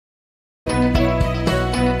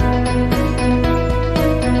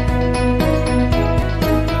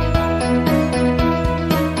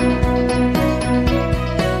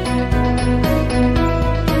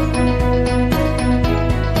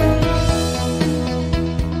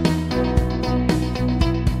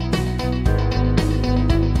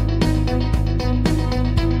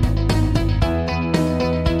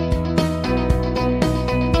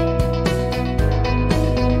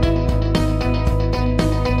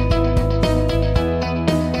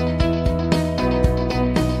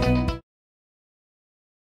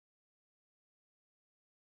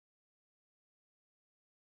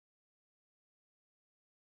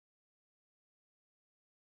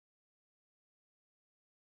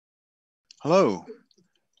Hello,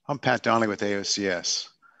 I'm Pat Donnelly with AOCS.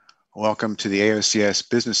 Welcome to the AOCS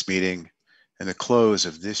business meeting and the close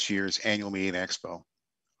of this year's annual meeting expo.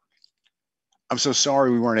 I'm so sorry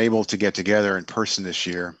we weren't able to get together in person this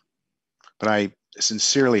year, but I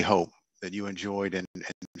sincerely hope that you enjoyed and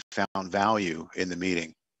found value in the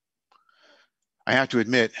meeting. I have to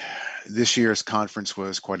admit, this year's conference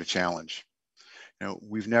was quite a challenge.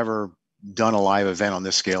 We've never done a live event on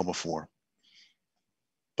this scale before,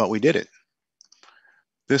 but we did it.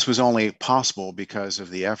 This was only possible because of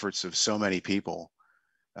the efforts of so many people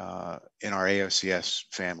in our AOCS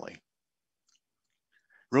family. It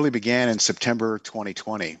really began in September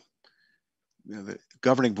 2020. The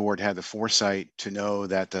governing board had the foresight to know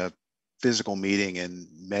that the physical meeting in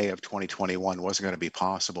May of 2021 wasn't going to be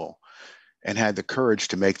possible and had the courage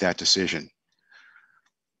to make that decision.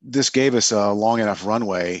 This gave us a long enough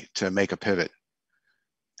runway to make a pivot.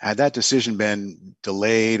 Had that decision been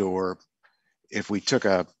delayed, or if we took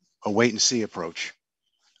a wait and see approach,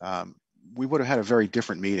 we would have had a very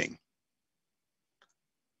different meeting.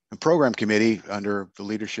 The program committee, under the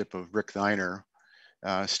leadership of Rick Theiner,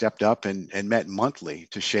 stepped up and met monthly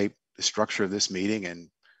to shape the structure of this meeting and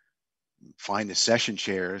find the session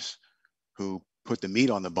chairs who put the meat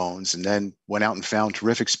on the bones, and then went out and found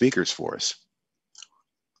terrific speakers for us.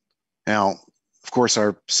 Now, of course,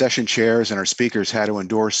 our session chairs and our speakers had to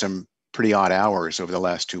endure some pretty odd hours over the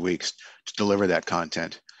last 2 weeks to deliver that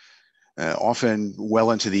content, often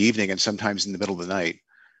well into the evening and sometimes in the middle of the night.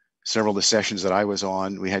 Several of the sessions that I was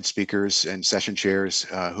on, we had speakers and session chairs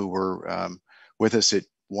who were with us at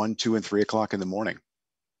 1, 2, and 3 o'clock in the morning.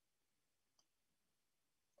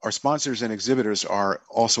 Our sponsors and exhibitors are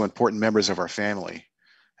also important members of our family.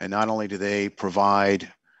 And not only do they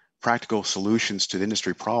provide practical solutions to the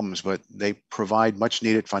industry problems, but they provide much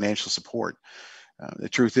needed financial support. The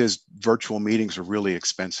truth is, virtual meetings are really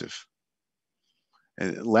expensive.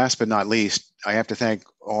 And last but not least, I have to thank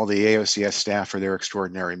all the AOCS staff for their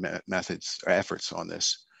extraordinary efforts on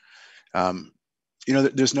this.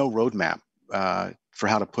 There's no roadmap for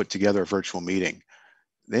how to put together a virtual meeting.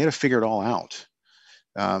 They had to figure it all out.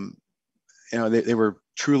 They were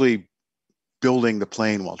truly building the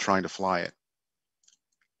plane while trying to fly it.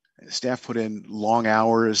 Staff put in long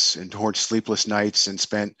hours, endured sleepless nights, and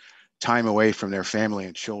spent time away from their family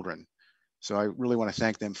and children. So I really want to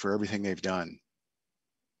thank them for everything they've done.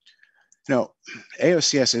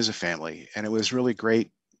 AOCS is a family, and it was really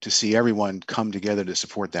great to see everyone come together to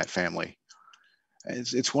support that family.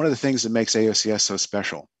 It's one of the things that makes AOCS so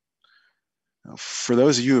special. For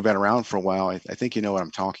those of you who've been around for a while, I think you know what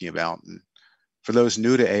I'm talking about. And for those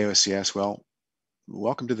new to AOCS, well,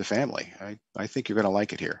 welcome to the family. I think you're going to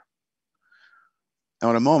like it here. Now,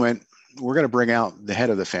 in a moment, we're going to bring out the head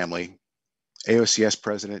of the family, AOCS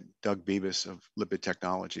President Doug Bibas of Lipid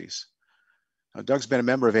Technologies. Now, Doug's been a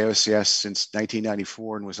member of AOCS since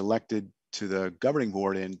 1994 and was elected to the governing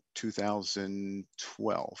board in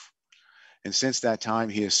 2012. And since that time,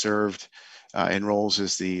 he has served in roles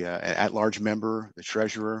as the at-large member, the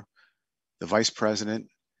treasurer, the vice president,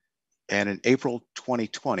 and in April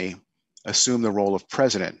 2020, assumed the role of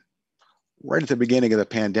president, right at the beginning of the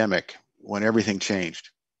pandemic when everything changed.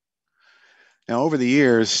 Now, over the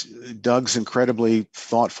years, Doug's incredibly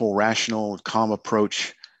thoughtful, rational, calm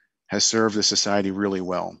approach has served the society really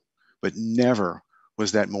well, but never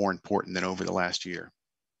was that more important than over the last year.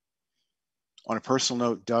 On a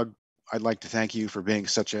personal note, Doug, I'd like to thank you for being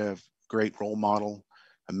such a great role model,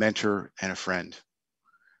 a mentor, and a friend.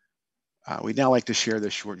 We'd now like to share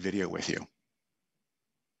this short video with you.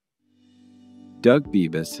 Doug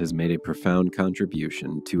Bibas has made a profound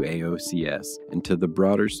contribution to AOCS and to the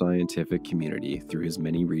broader scientific community through his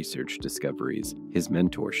many research discoveries, his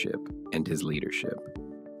mentorship, and his leadership.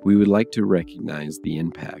 We would like to recognize the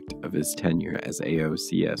impact of his tenure as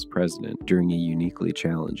AOCS president during a uniquely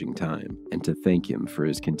challenging time, and to thank him for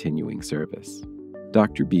his continuing service.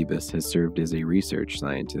 Dr. Bibas has served as a research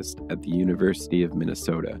scientist at the University of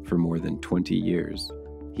Minnesota for more than 20 years.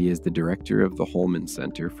 He is the director of the Holman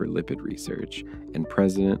Center for Lipid Research and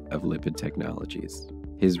president of Lipid Technologies.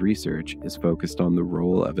 His research is focused on the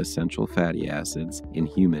role of essential fatty acids in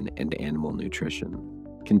human and animal nutrition.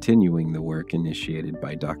 Continuing the work initiated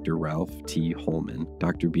by Dr. Ralph T. Holman,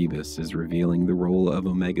 Dr. Bibas is revealing the role of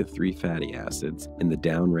omega-3 fatty acids in the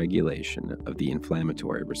downregulation of the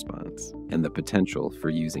inflammatory response and the potential for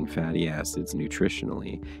using fatty acids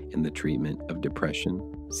nutritionally in the treatment of depression,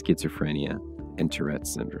 schizophrenia, and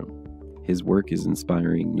Tourette's syndrome. His work is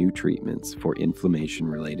inspiring new treatments for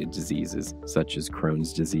inflammation-related diseases such as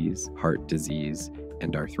Crohn's disease, heart disease,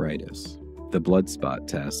 and arthritis. The blood spot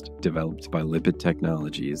test, developed by Lipid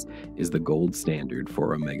Technologies, is the gold standard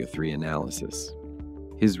for omega-3 analysis.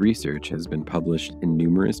 His research has been published in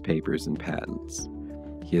numerous papers and patents.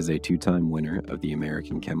 He is a two-time winner of the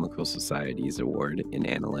American Chemical Society's Award in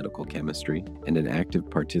Analytical Chemistry and an active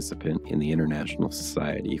participant in the International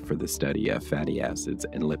Society for the Study of Fatty Acids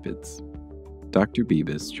and Lipids. Dr.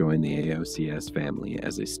 Bibas joined the AOCS family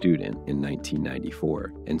as a student in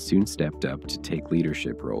 1994 and soon stepped up to take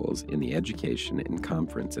leadership roles in the Education and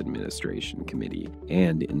Conference Administration Committee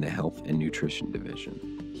and in the Health and Nutrition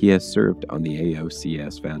Division. He has served on the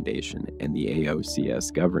AOCS Foundation and the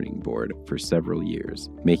AOCS Governing Board for several years,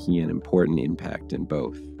 making an important impact in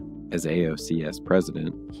both. As AOCS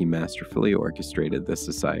president, he masterfully orchestrated the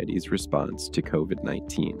Society's response to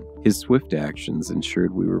COVID-19. His swift actions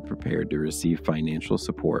ensured we were prepared to receive financial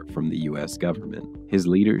support from the U.S. government. His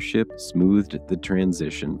leadership smoothed the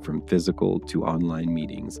transition from physical to online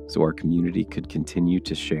meetings so our community could continue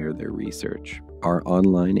to share their research. Our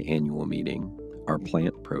online annual meeting, our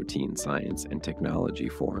Plant Protein Science and Technology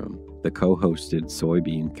Forum, the co-hosted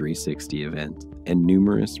Soybean 360 event, and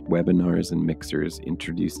numerous webinars and mixers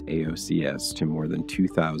introduced AOCS to more than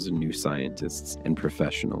 2,000 new scientists and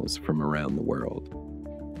professionals from around the world.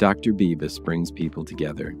 Dr. Bibas brings people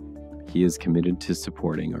together. He is committed to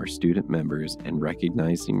supporting our student members and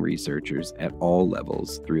recognizing researchers at all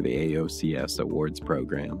levels through the AOCS Awards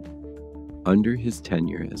program. Under his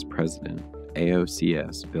tenure as president,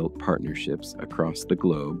 AOCS built partnerships across the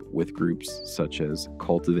globe with groups such as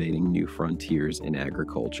Cultivating New Frontiers in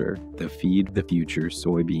Agriculture, the Feed the Future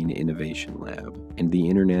Soybean Innovation Lab, and the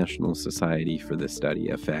International Society for the Study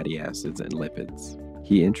of Fatty Acids and Lipids.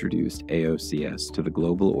 He introduced AOCS to the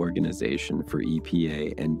Global Organization for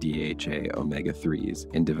EPA and DHA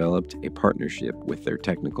omega-3s and developed a partnership with their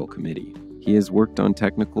technical committee. He has worked on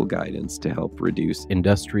technical guidance to help reduce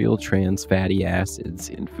industrial trans fatty acids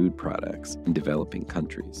in food products in developing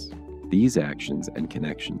countries. These actions and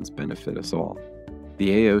connections benefit us all. The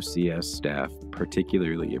AOCS staff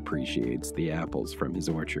particularly appreciates the apples from his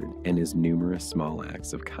orchard and his numerous small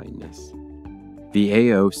acts of kindness. The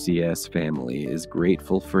AOCS family is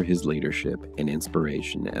grateful for his leadership and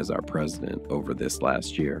inspiration as our president over this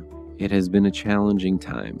last year. It has been a challenging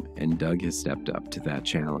time, and Doug has stepped up to that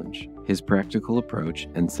challenge. His practical approach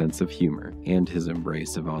and sense of humor, and his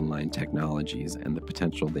embrace of online technologies and the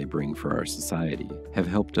potential they bring for our society, have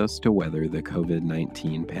helped us to weather the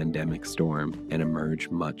COVID-19 pandemic storm and emerge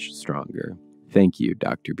much stronger. Thank you,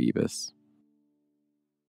 Dr. Bibas.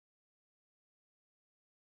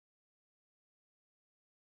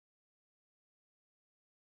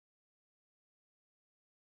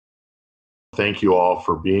 Thank you all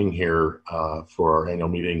for being here for our annual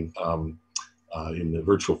meeting in the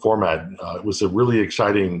virtual format. It was a really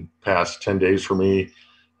exciting past 10 days for me,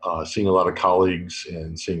 seeing a lot of colleagues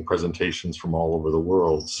and seeing presentations from all over the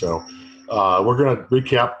world. So we're going to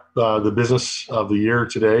recap the business of the year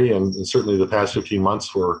today, and certainly the past 15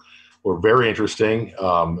 months were very interesting.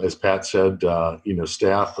 As Pat said,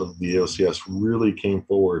 staff of the AOCS really came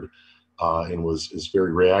forward and is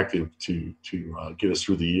very reactive to get us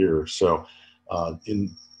through the year. So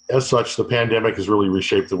as such, the pandemic has really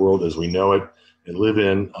reshaped the world as we know it and live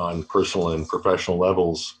in on personal and professional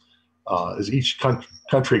levels. As each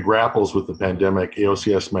country grapples with the pandemic,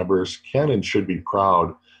 AOCS members can and should be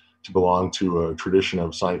proud to belong to a tradition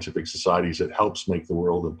of scientific societies that helps make the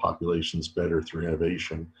world and populations better through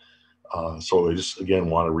innovation. So I just, again,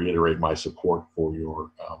 want to reiterate my support for your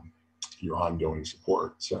ongoing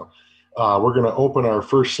support. So we're going to open our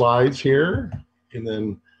first slides here, and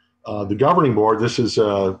then the governing board. This is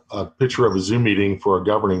a picture of a Zoom meeting for a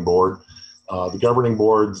governing board. The governing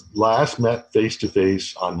board last met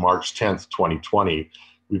face-to-face on March 10th, 2020.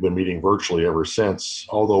 We've been meeting virtually ever since.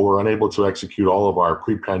 Although we're unable to execute all of our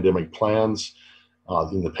pre-pandemic plans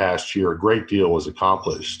in the past year, a great deal was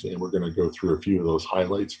accomplished, and we're going to go through a few of those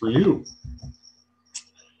highlights for you.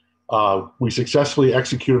 We successfully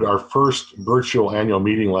executed our first virtual annual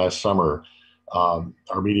meeting last summer.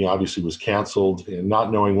 Our meeting obviously was canceled, and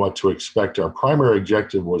not knowing what to expect, our primary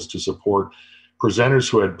objective was to support presenters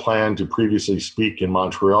who had planned to previously speak in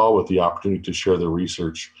Montreal with the opportunity to share their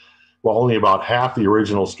research. While only about half the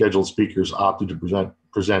original scheduled speakers opted to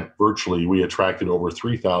present virtually, we attracted over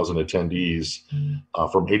 3,000 attendees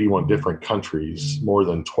from 81 different countries, more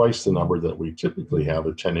than twice the number that we typically have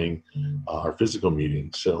attending our physical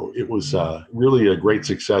meetings. So it was really a great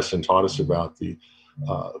success and taught us about the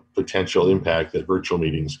potential impact that virtual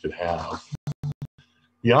meetings could have.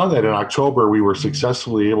 Beyond that, in October, we were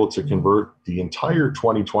successfully able to convert the entire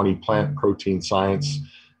 2020 Plant Protein Science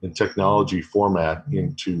and technology format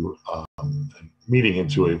into meeting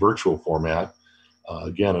into a virtual format.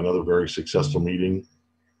 Again, another very successful meeting.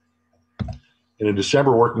 And in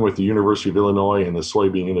December, working with the University of Illinois and the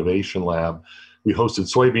Soybean Innovation Lab, we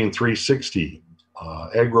hosted Soybean 360,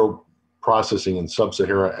 Agro Processing in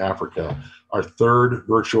Sub-Saharan Africa, our third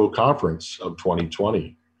virtual conference of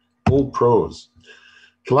 2020. Old pros.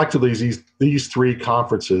 Collectively, these three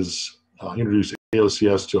conferences introduced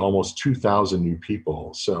AOCS to almost 2,000 new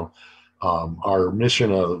people. So our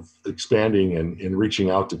mission of expanding and reaching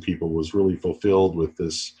out to people was really fulfilled with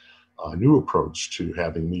this new approach to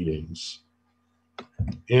having meetings.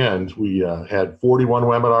 And we had 41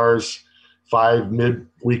 webinars, 5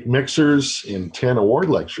 mid-week mixers, and 10 award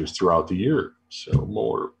lectures throughout the year. So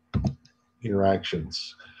more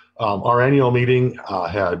interactions. Our annual meeting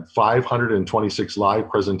had 526 live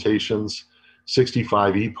presentations,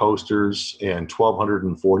 65 e-posters, and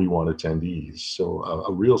 1,241 attendees. So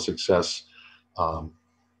a real success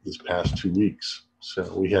this past 2 weeks.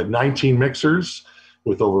 So we had 19 mixers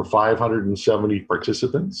with over 570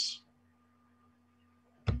 participants.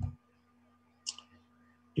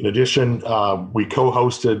 In addition, we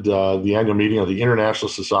co-hosted the annual meeting of the International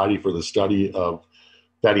Society for the Study of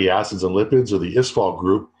Fatty Acids and Lipids, or the ISFAL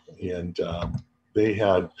group, and they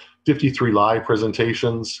had 53 live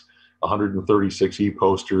presentations, 136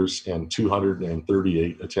 e-posters, and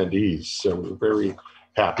 238 attendees. So we're very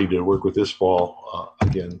happy to work with ISFAL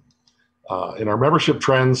again. In our membership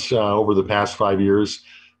trends over the past 5 years,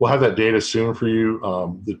 we'll have that data soon for you.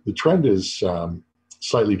 The trend is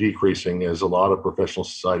slightly decreasing, as a lot of professional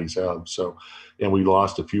societies have. So, and we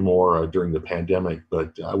lost a few more during the pandemic,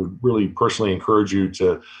 but I would really personally encourage you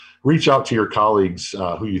to reach out to your colleagues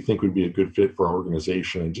who you think would be a good fit for our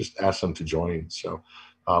organization and just ask them to join. So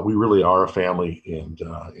we really are a family, and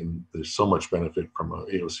there's so much benefit from an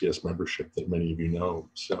AOCS membership that many of you know.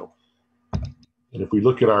 So, and if we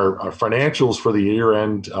look at our financials for the year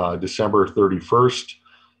end December 31st,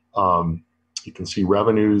 you can see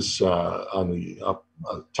revenues on the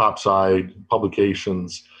top side,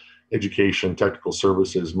 publications, education, technical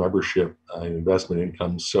services, membership, and investment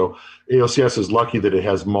income. So AOCS is lucky that it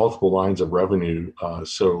has multiple lines of revenue.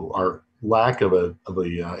 So our lack of a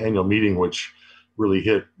annual meeting, which really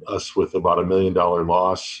hit us with about $1 million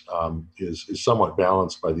loss, is somewhat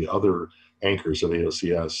balanced by the other anchors of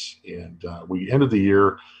AOCS. And we ended the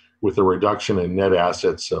year with a reduction in net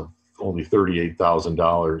assets of only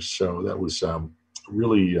 $38,000. So that was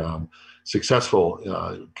really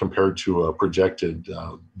successful compared to a projected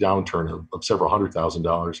downturn of several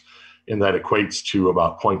 $100,000. And that equates to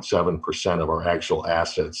about 0.7% of our actual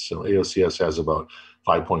assets. So AOCS has about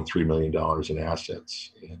 $5.3 million in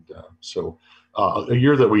assets. And so a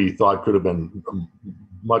year that we thought could have been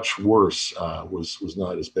much worse was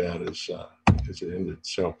not as bad as it ended.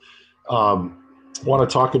 So I want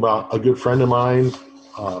to talk about a good friend of mine,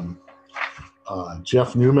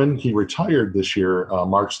 Jeff Newman. He retired this year,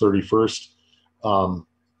 March 31st.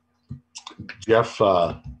 Jeff,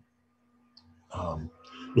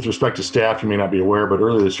 with respect to staff, you may not be aware, but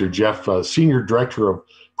earlier this year, Jeff, Senior Director of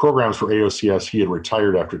Programs for AOCS, he had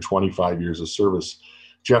retired after 25 years of service.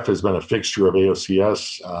 Jeff has been a fixture of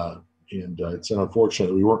AOCS, and it's unfortunate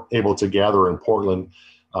that we weren't able to gather in Portland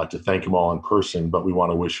to thank him all in person, but we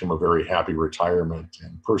want to wish him a very happy retirement.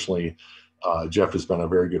 And personally, Jeff has been a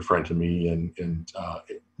very good friend to me, and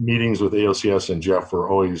meetings with AOCS and Jeff were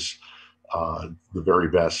always the very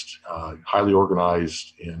best, highly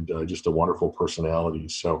organized, and just a wonderful personality.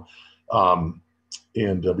 So,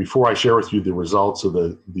 before I share with you the results of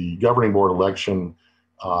the governing board election,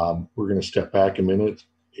 we're going to step back a minute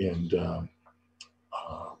and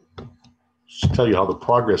just tell you how the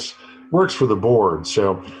progress works for the board.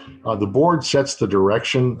 So the board sets the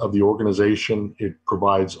direction of the organization. It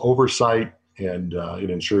provides oversight, and it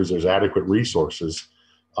ensures there's adequate resources,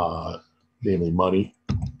 namely money,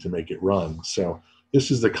 to make it run. So this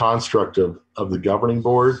is the construct of the governing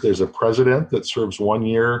board. There's a president that serves 1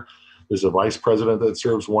 year. There's a vice president that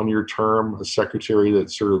serves 1 year term, a secretary that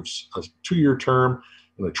serves a 2-year term,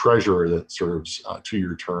 and a treasurer that serves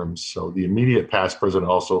 2-year terms. So the immediate past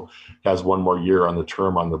president also has 1 more year on the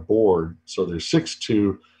term on the board. So there's 6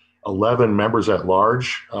 to 11 members at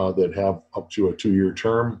large that have up to a 2-year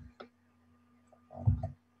term.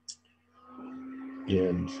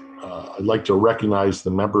 And I'd like to recognize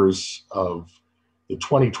the members of the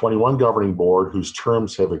 2021 governing board whose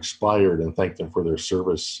terms have expired and thank them for their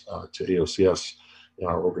service to AOCS in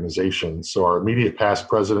our organization. So our immediate past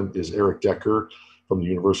president is Eric Decker from the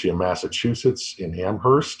University of Massachusetts in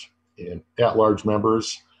Amherst, and at-large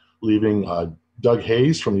members leaving Doug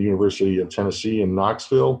Hayes from the University of Tennessee in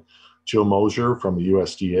Knoxville, Jill Mosier from the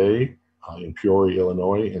USDA in Peoria,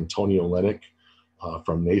 Illinois, Antonio Lennick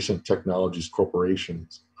from Nascent Technologies Corporation.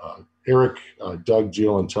 Eric, Doug,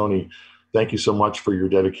 Jill, and Tony, thank you so much for your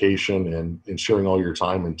dedication and sharing all your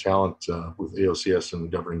time and talent with AOCS and the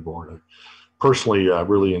governing board. I personally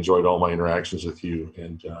really enjoyed all my interactions with you,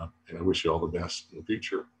 and I wish you all the best in the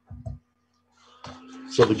future.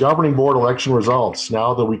 So the governing board election results,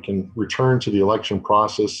 now that we can return to the election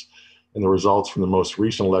process and the results from the most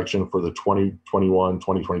recent election for the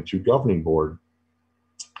 2021-2022 governing board,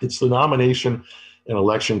 it's the nomination and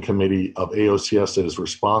election committee of AOCS that is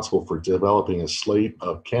responsible for developing a slate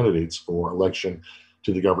of candidates for election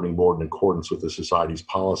to the governing board in accordance with the society's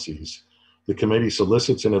policies. The committee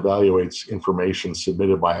solicits and evaluates information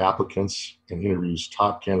submitted by applicants and interviews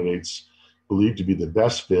top candidates believed to be the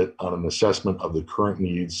best fit on an assessment of the current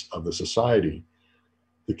needs of the society.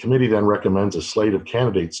 The committee then recommends a slate of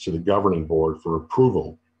candidates to the governing board for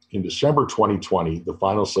approval. In December 2020, the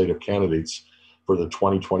final slate of candidates for the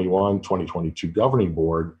 2021-2022 governing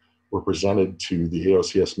board were presented to the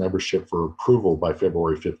AOCS membership for approval by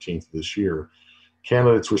February 15th this year.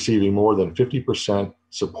 Candidates receiving more than 50%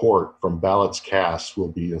 support from ballots cast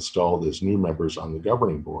will be installed as new members on the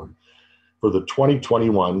governing board. For the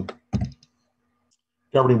 2021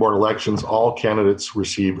 governing board elections, all candidates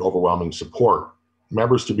received overwhelming support.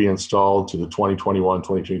 Members to be installed to the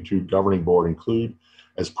 2021-2022 governing board include,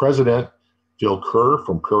 as president, Phil Kerr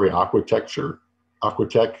from Prairie Aquatech,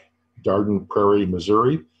 Darden Prairie,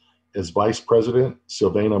 Missouri. As vice president,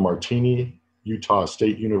 Sylvana Martini, Utah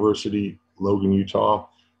State University, Logan, Utah.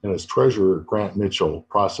 And as treasurer, Grant Mitchell,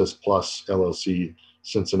 Process Plus LLC,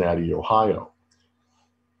 Cincinnati, Ohio.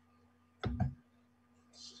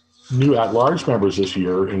 New at-large members this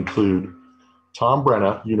year include Tom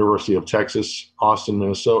Brenna, University of Texas, Austin,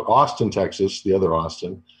 Texas, the other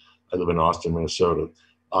Austin. I live in Austin, Minnesota.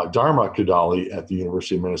 Dharma Kadali at the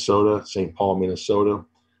University of Minnesota, St. Paul, Minnesota.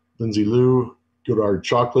 Lindsay Liu, Goodard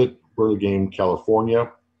Chocolate, Burlingame, California.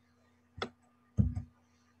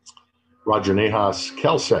 Roger Nejas,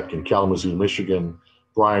 Calsec in Kalamazoo, Michigan.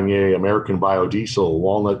 Brian Ye, American Biodiesel,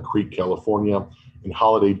 Walnut Creek, California. And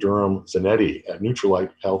Holiday Durham Zanetti at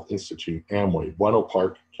Nutrilite Health Institute, Amway, Bueno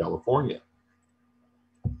Park, California.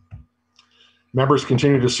 Members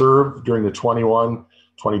continue to serve during the 21-22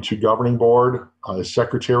 governing board. As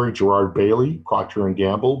secretary, Gerard Bailey, Procter &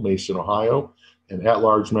 Gamble, Mason, Ohio, and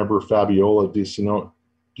at-large member Fabiola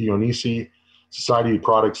Dionisi, Society of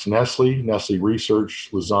Products Nestle, Nestle Research,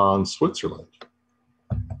 Lausanne, Switzerland.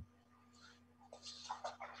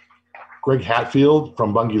 Greg Hatfield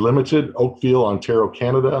from Bunge Limited, Oakville, Ontario,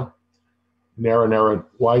 Canada. Nara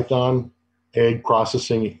Wython, Egg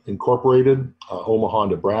Processing Incorporated, Omaha,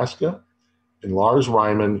 Nebraska. And Lars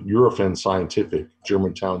Ryman, Eurofin Scientific,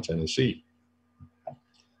 Germantown, Tennessee.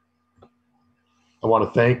 I want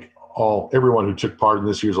to thank everyone who took part in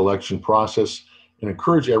this year's election process and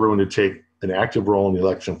encourage everyone to take an active role in the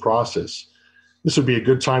election process. This would be a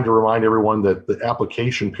good time to remind everyone that the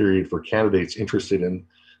application period for candidates interested in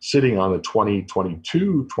sitting on the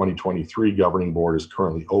 2022-2023 governing board is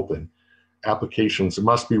currently open. Applications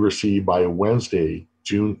must be received by Wednesday,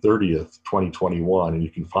 June 30th, 2021, and you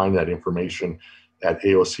can find that information at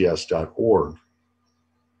aocs.org.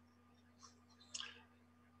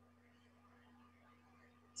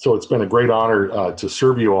 So it's been a great honor to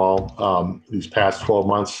serve you all these past 12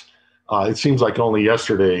 months. It seems like only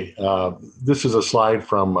yesterday. This is a slide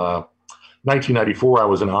from 1994. I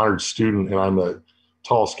was an honored student, and I'm a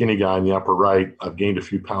tall, skinny guy in the upper right. I've gained a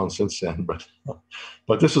few pounds since then, but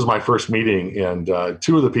this is my first meeting, and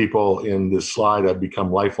two of the people in this slide I've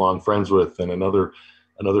become lifelong friends with, and another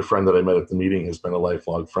friend that I met at the meeting has been a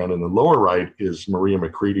lifelong friend. And the lower right is Maria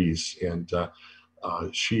McCready's, and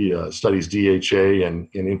she studies DHA and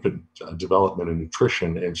infant development and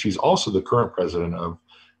nutrition, and she's also the current president of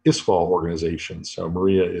ISFAL organization. So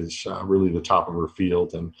Maria is really the top of her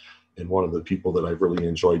field, and one of the people that I've really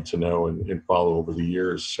enjoyed to know and follow over the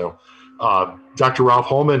years. So Dr. Ralph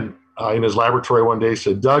Holman in his laboratory one day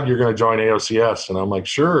said, "Doug, you're going to join AOCS." And I'm like,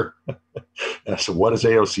 "Sure." And I said, "What is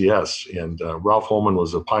AOCS?" And Ralph Holman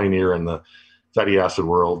was a pioneer in the fatty acid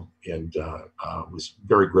world, and was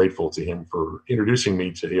very grateful to him for introducing me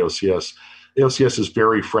to AOCS. AOCS is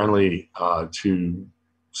very friendly to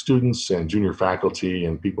students and junior faculty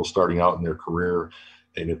and people starting out in their career.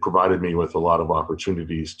 And it provided me with a lot of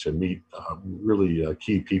opportunities to meet really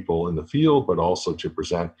key people in the field, but also to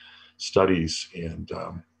present studies. And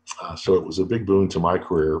so it was a big boon to my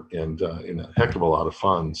career, and a heck of a lot of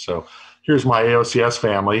fun. So here's my AOCS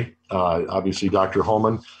family. Obviously, Dr.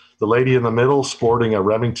 Holman. The lady in the middle sporting a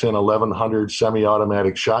Remington 1100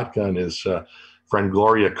 semi-automatic shotgun is friend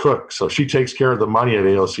Gloria Cook. So she takes care of the money at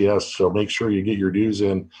AOCS. So make sure you get your dues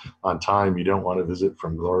in on time. You don't want to visit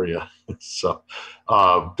from Gloria. So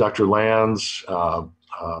Dr. Lands,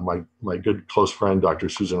 my good close friend, Dr.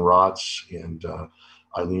 Susan Rotz, and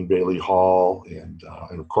Eileen Bailey Hall, and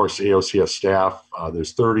of course AOCS staff.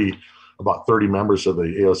 There's about 30 members of the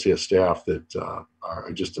AOCS staff that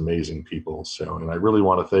are just amazing people. So, and I really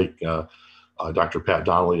want to thank Dr. Pat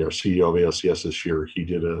Donnelly, our CEO of AOCS this year. He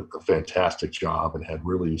did a fantastic job and had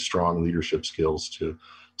really strong leadership skills to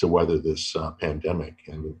weather this pandemic.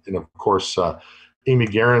 And of course, Amy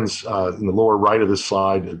Guerin's in the lower right of this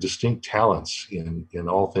slide, distinct talents in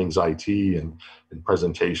all things IT and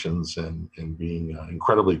presentations and being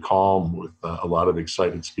incredibly calm with a lot of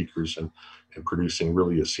excited speakers and producing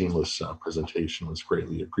really a seamless presentation was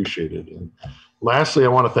greatly appreciated. And lastly, I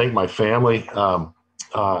want to thank my family.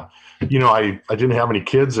 You know, I didn't have any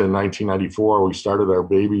kids in 1994. We started our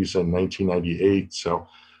babies in 1998.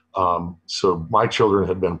 So my children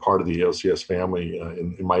have been part of the AOCS family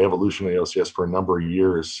in my evolution of AOCS for a number of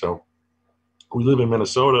years. So we live in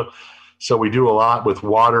Minnesota, so we do a lot with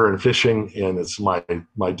water and fishing. And it's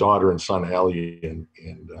my daughter and son, Allie and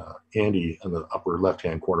Andy, in the upper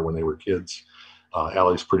left-hand corner when they were kids.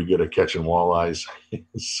 Allie's pretty good at catching walleyes.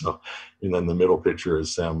 So, and then the middle picture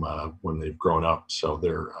is them when they've grown up. So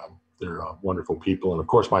they're wonderful people. And of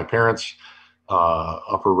course, my parents,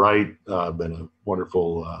 upper right, been a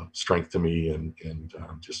wonderful strength to me and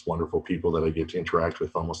just wonderful people that I get to interact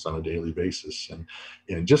with almost on a daily basis.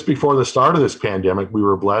 And just before the start of this pandemic, we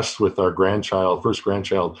were blessed with our first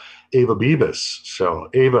grandchild, Ava Bebus. So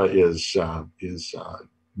Ava is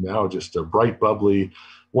now just a bright, bubbly,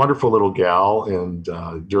 wonderful little gal. And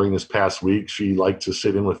during this past week, she liked to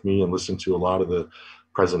sit in with me and listen to a lot of the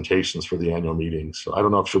presentations for the annual meeting. So I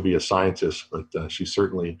don't know if she'll be a scientist, but she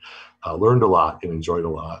certainly learned a lot and enjoyed a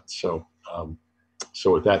lot. So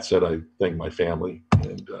with that said, I thank my family.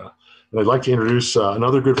 And I'd like to introduce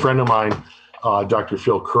another good friend of mine, Dr.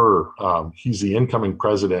 Phil Kerr. He's the incoming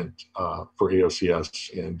president for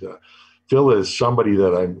AOCS. And Phil is somebody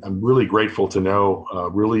that I'm really grateful to know,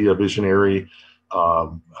 really a visionary,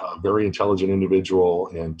 very intelligent individual,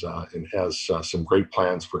 and has some great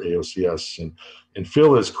plans for AOCS. And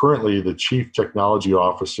Phil is currently the Chief Technology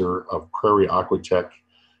Officer of Prairie Aquatech.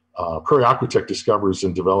 Prairie Aquatech discovers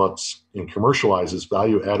and develops and commercializes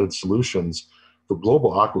value-added solutions for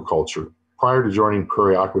global aquaculture. Prior to joining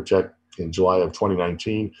Prairie Aquatech in July of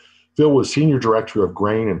 2019, Phil was Senior Director of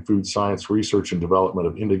Grain and Food Science Research and Development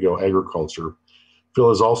of Indigo Agriculture. Phil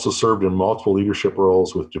has also served in multiple leadership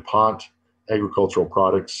roles with DuPont Agricultural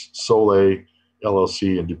Products, Soleil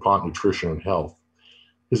LLC, and DuPont Nutrition and Health.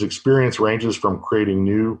 His experience ranges from creating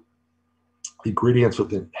new ingredients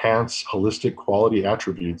with enhanced holistic quality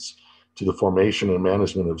attributes to the formation and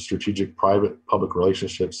management of strategic private-public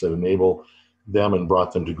relationships that enable them and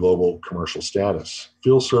brought them to global commercial status.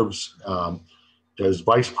 Phil serves as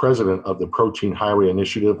Vice President of the Protein Highway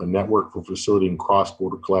Initiative, a network for facilitating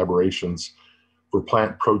cross-border collaborations for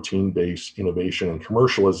plant protein-based innovation and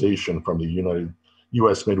commercialization from the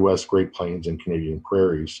U.S. Midwest, Great Plains, and Canadian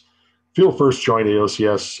Prairies. Phil first joined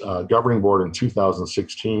AOCS governing board in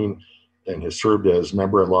 2016 and has served as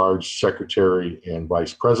member-at-large, secretary, and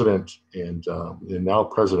vice president, and now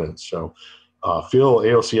president. So Phil,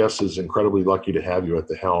 AOCS is incredibly lucky to have you at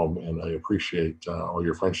the helm, and I appreciate all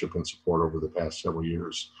your friendship and support over the past several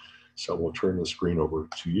years. So we'll turn the screen over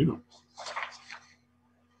to you.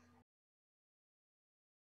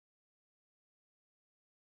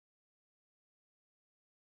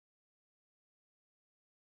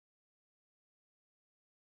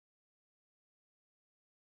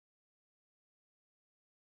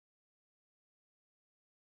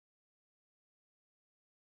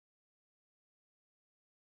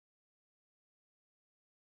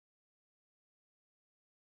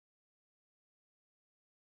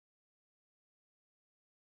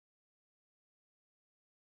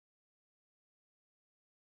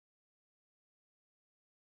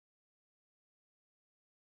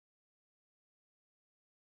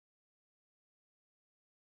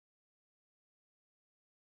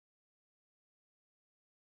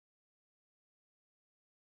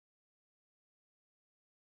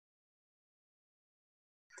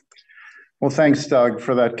 Well, thanks, Doug,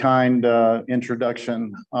 for that kind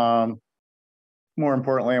introduction. More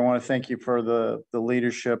importantly, I want to thank you for the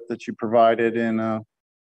leadership that you provided in an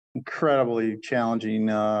incredibly challenging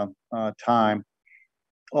time.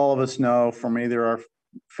 All of us know from either our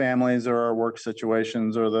families or our work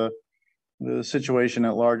situations or the situation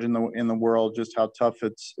at large in the world just how tough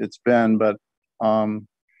it's been. But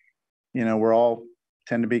you know, we're all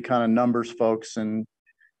tend to be kind of numbers folks, and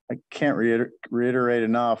can't reiterate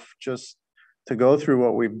enough just to go through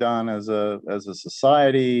what we've done as a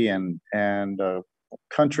society and a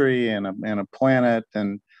country and a planet,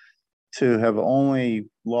 and to have only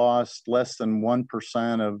lost less than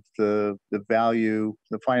 1% of the value,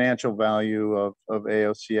 the financial value of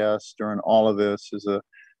AOCS during all of this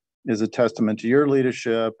is a testament to your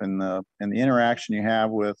leadership and the interaction you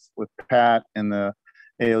have with Pat and the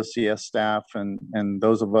AOCS staff and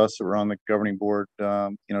those of us that were on the governing board,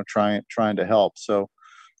 trying to help. So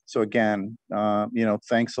again,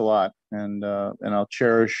 thanks a lot, and I'll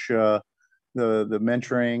cherish the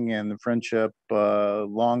mentoring and the friendship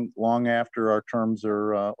long after our terms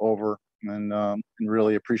are over, and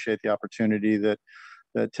really appreciate the opportunity that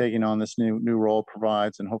taking on this new role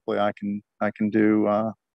provides, and hopefully I can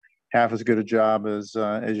do half as good a job as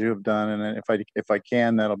you have done, and if I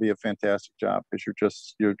can, that'll be a fantastic job, because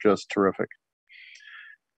you're just terrific.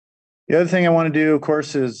 The other thing I want to do, of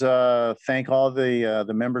course, is thank all the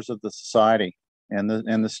members of the society and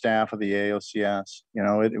the staff of the AOCS.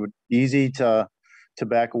 It would be easy to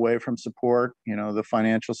back away from support. The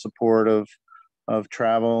financial support of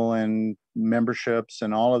travel and memberships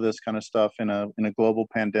and all of this kind of stuff in a global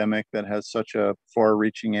pandemic that has such a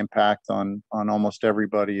far-reaching impact on almost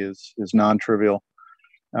everybody is non-trivial.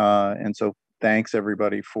 And so thanks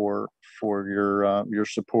everybody for your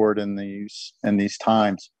support in these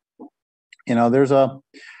times. There's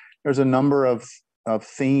a number of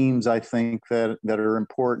themes, I think, that are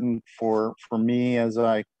important for me as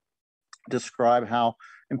I describe how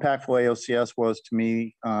impactful AOCS was to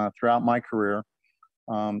me throughout my career.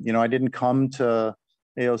 I didn't come to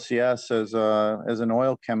AOCS as an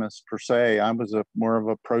oil chemist per se. I was more of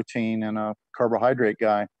a protein and a carbohydrate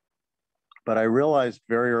guy. But I realized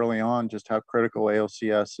very early on just how critical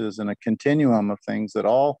AOCS is in a continuum of things that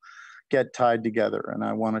all get tied together. And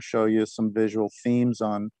I want to show you some visual themes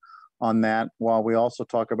on that, while we also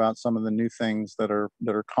talk about some of the new things that are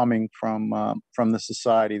coming from the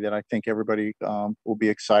society that I think everybody will be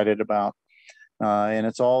excited about. And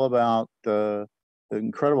it's all about the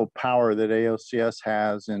incredible power that AOCS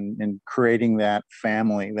has in creating that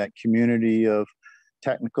family, that community of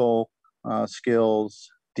technical skills,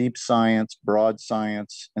 deep science, broad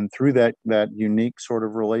science, and through that unique sort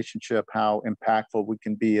of relationship, how impactful we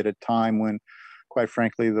can be at a time when, quite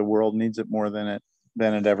frankly, the world needs it more than it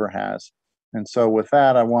ever has. And so with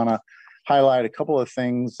that, I want to highlight a couple of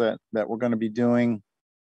things that we're going to be doing.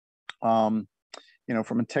 From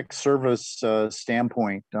a tech service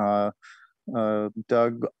standpoint,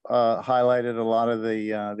 Doug highlighted a lot of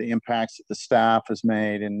the impacts that the staff has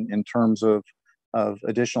made in terms of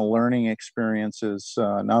additional learning experiences,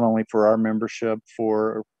 not only for our membership,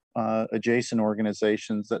 for adjacent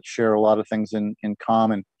organizations that share a lot of things in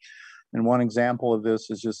common. And one example of this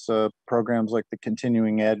is just programs like the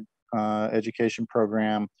continuing education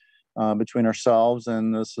program between ourselves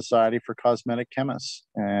and the Society for Cosmetic Chemists,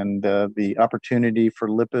 and the opportunity for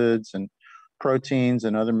lipids and proteins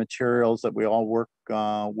and other materials that we all work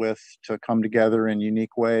with to come together in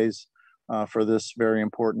unique ways for this very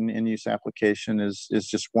important in-use application is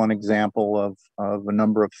just one example of a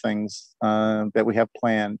number of things that we have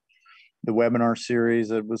planned. The webinar series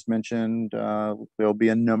that was mentioned, there'll be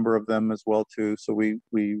a number of them as well too. So we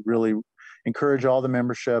really encourage all the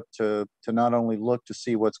membership to not only look to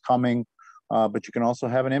see what's coming, but you can also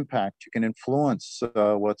have an impact. You can influence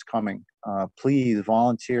what's coming. Please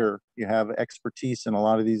volunteer. You have expertise in a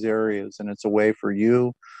lot of these areas, and it's a way for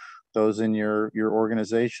you, those in your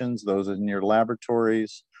organizations, those in your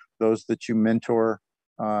laboratories, those that you mentor,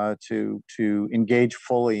 to engage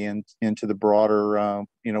fully into the broader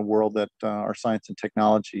world that our science and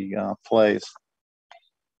technology plays.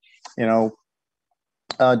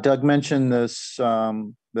 Doug mentioned this,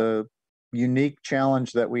 the unique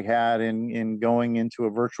challenge that we had in going into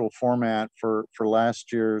a virtual format for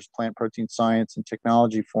last year's Plant Protein Science and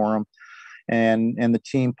Technology Forum, and the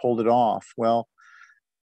team pulled it off. Well,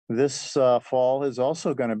 this fall is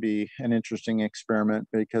also going to be an interesting experiment,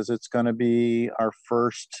 because it's going to be our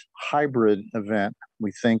first hybrid event.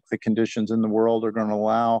 We think the conditions in the world are going to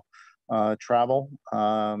allow travel.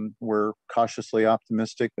 We're cautiously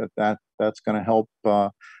optimistic that that's going to help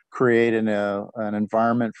create an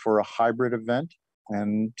environment for a hybrid event.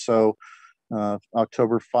 And so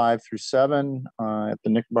October 5 through 7 at the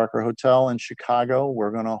Knickerbocker Hotel in Chicago,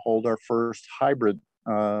 we're going to hold our first hybrid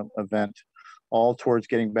event, all towards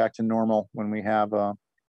getting back to normal when we have a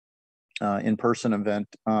in-person event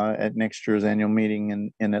at next year's annual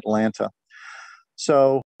meeting in Atlanta.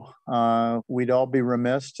 So we'd all be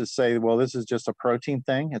remiss to say, well, this is just a protein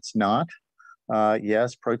thing. It's not.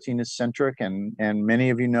 Yes, protein is centric, and many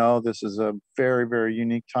of you know this is a very, very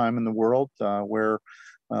unique time in the world where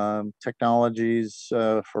technologies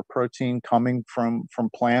for protein coming from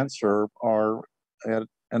plants are at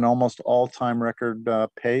an almost all-time record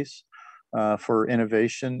pace for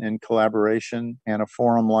innovation and collaboration. And a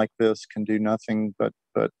forum like this can do nothing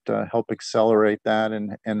but help accelerate that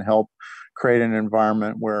and help create an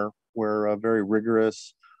environment where a very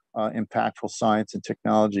rigorous, impactful science and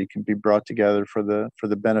technology can be brought together for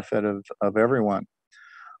the benefit of everyone.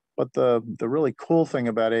 But the really cool thing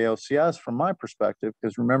about AOCS, from my perspective,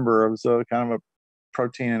 because remember, I was a kind of a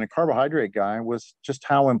protein and a carbohydrate guy, was just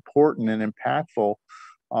how important and impactful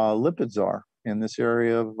lipids are in this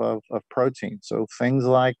area of protein. So things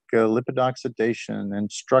like lipid oxidation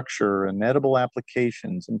and structure and edible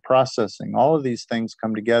applications and processing, all of these things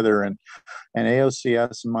come together. And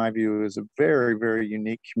AOCS, in my view, is a very, very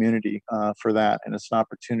unique community for that. And it's an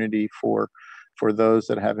opportunity for those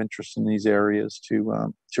that have interest in these areas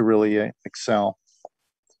to really excel.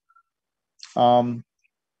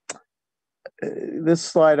 This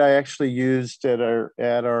slide I actually used at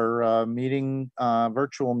our meeting,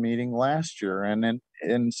 virtual meeting last year, and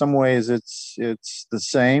in some ways it's the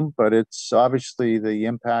same, but it's obviously the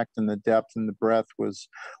impact and the depth and the breadth was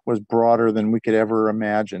broader than we could ever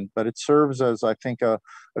imagine. But it serves as, I think, a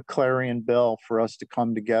clarion bell for us to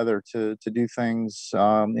come together to do things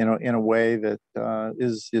in a way that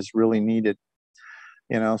is really needed.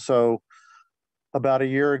 So about a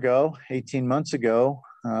year ago, 18 months ago,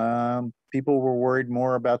 people were worried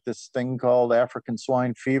more about this thing called African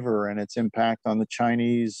swine fever and its impact on the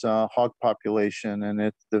Chinese hog population, and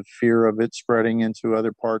the fear of it spreading into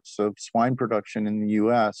other parts of swine production in the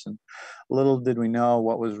U.S. And little did we know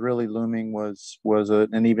what was really looming was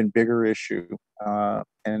an even bigger issue,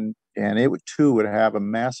 and it too would have a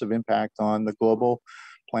massive impact on the global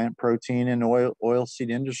plant protein and oilseed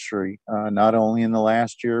industry, not only in the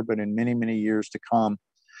last year but in many, many years to come.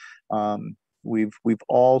 We've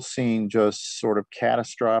all seen just sort of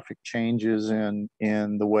catastrophic changes in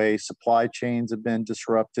the way supply chains have been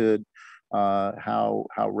disrupted, how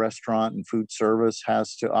restaurant and food service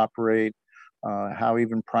has to operate, how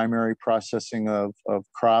even primary processing of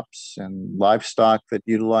crops and livestock that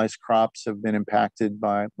utilize crops have been impacted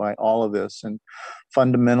by all of this. And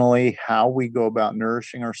fundamentally, how we go about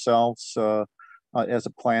nourishing ourselves as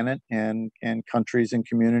a planet and countries and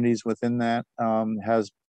communities within that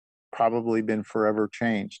has probably been forever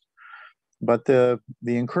changed. But the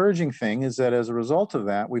encouraging thing is that as a result of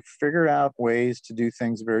that, we've figured out ways to do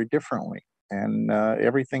things very differently. And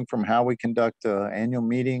everything from how we conduct annual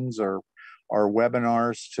meetings or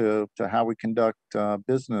webinars to how we conduct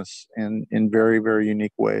business in very, very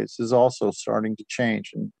unique ways is also starting to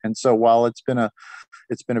change. And so while it's been a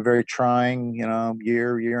very trying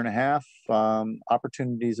year and a half,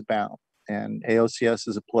 opportunities abound. And AOCS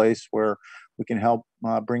is a place where we can help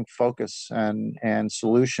bring focus and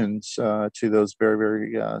solutions to those very,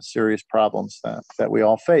 very serious problems that we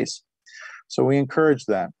all face. So we encourage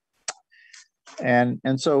that. And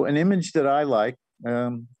so an image that I like,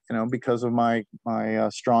 because of my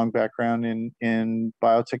strong background in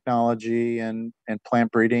biotechnology and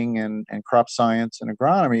plant breeding and crop science and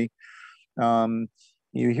agronomy,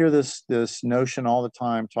 you hear this notion all the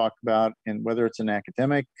time talked about, and whether it's an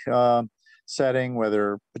academic setting,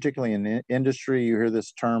 whether particularly in industry, you hear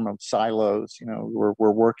this term of silos. We're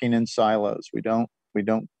working in silos. We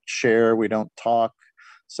don't share. We don't talk.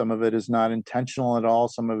 Some of it is not intentional at all.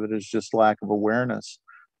 Some of it is just lack of awareness,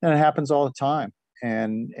 and it happens all the time.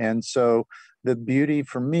 And so the beauty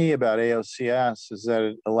for me about AOCS is that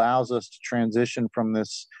it allows us to transition from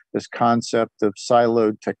this concept of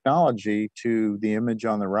siloed technology to the image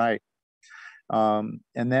on the right.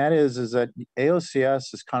 And that is that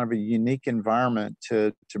AOCS is kind of a unique environment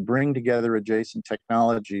to bring together adjacent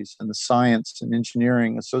technologies and the science and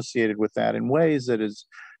engineering associated with that in ways that is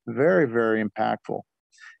very, very impactful.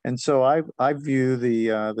 And so I view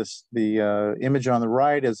the image on the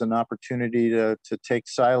right as an opportunity to take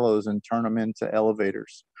silos and turn them into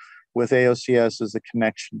elevators, with AOCS as a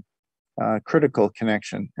connection, critical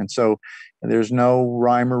connection. And so there's no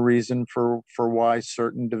rhyme or reason for why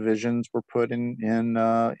certain divisions were put in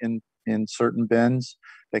certain bins.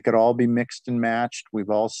 They could all be mixed and matched. We've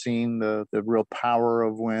all seen the real power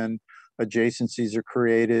of when adjacencies are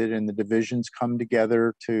created and the divisions come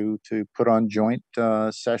together to put on joint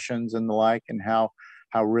sessions and the like, and how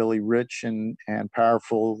really rich and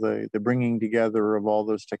powerful the bringing together of all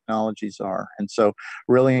those technologies are. And so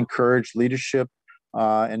really encourage leadership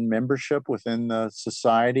and membership within the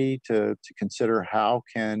society to consider how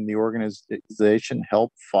can the organization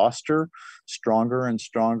help foster stronger and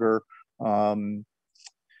stronger um,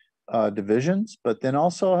 divisions, but then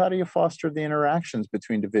also how do you foster the interactions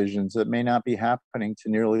between divisions that may not be happening to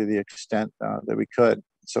nearly the extent that we could.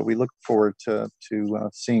 So we look forward to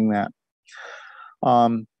seeing that.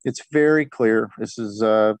 It's very clear this is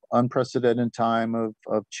an unprecedented time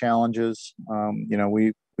of challenges.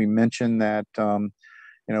 We mentioned that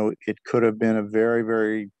it could have been a very,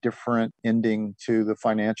 very different ending to the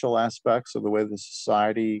financial aspects of the way the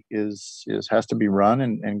society has to be run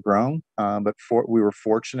and grown. But we were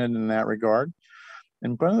fortunate in that regard.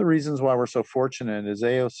 And one of the reasons why we're so fortunate is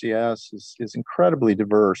AOCS is incredibly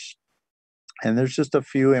diverse. And there's just a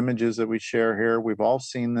few images that we share here. We've all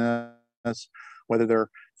seen this, whether they're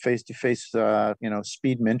face-to-face,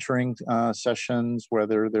 speed mentoring sessions,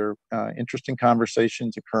 whether they're interesting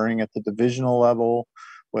conversations occurring at the divisional level,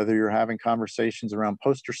 whether you're having conversations around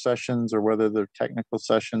poster sessions, or whether they're technical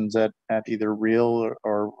sessions at either real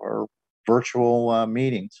or virtual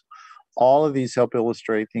meetings. All of these help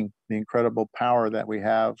illustrate the incredible power that we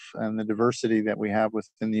have and the diversity that we have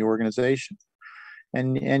within the organization.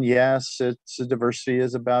 And yes, it's diversity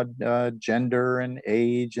is about gender and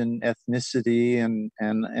age and ethnicity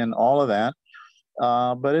and all of that.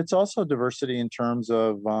 But it's also diversity in terms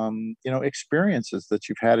of experiences that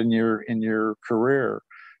you've had in your career,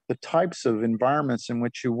 the types of environments in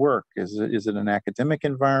which you work. Is it an academic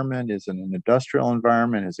environment? Is it an industrial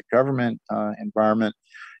environment? Is it government environment?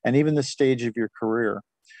 And even the stage of your career.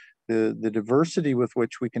 The diversity with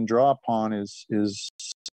which we can draw upon is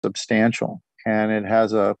substantial. And it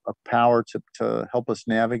has a power to help us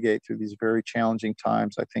navigate through these very challenging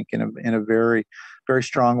times, I think, in a very, very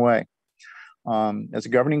strong way. As a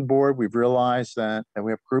governing board, we've realized that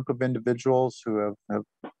we have a group of individuals who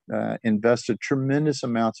have invested tremendous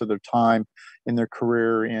amounts of their time in their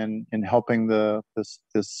career in helping the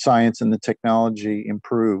science and the technology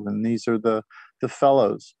improve. And these are the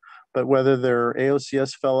fellows. But whether they're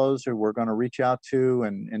AOCS fellows who we're going to reach out to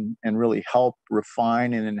and really help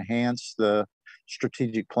refine and enhance the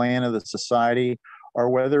strategic plan of the society, or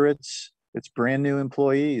whether it's brand new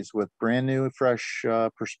employees with brand new, fresh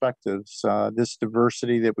perspectives, this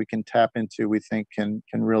diversity that we can tap into, we think can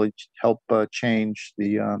really help change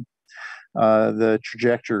the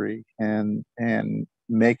trajectory and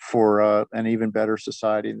make for an even better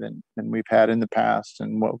society than we've had in the past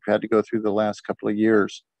and what we've had to go through the last couple of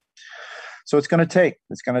years. So it's going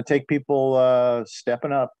to take people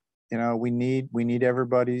stepping up. We need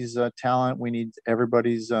everybody's talent. We need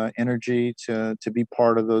everybody's energy to be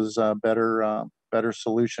part of those better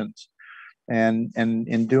solutions. And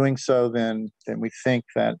in doing so, then we think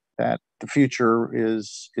that the future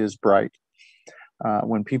is bright.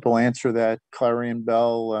 When people answer that clarion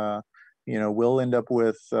bell, we'll end up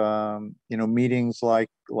with meetings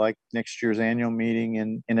like next year's annual meeting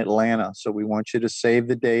in Atlanta. So we want you to save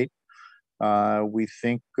the date. We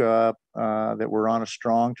think that we're on a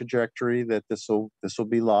strong trajectory, that this will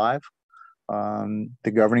be live.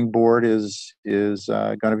 The governing board is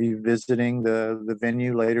going to be visiting the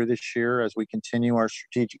venue later this year as we continue our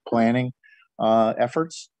strategic planning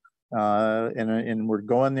efforts. And we're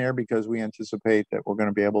going there because we anticipate that we're going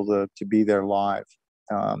to be able to be there live.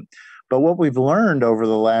 But what we've learned over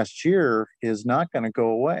the last year is not going to go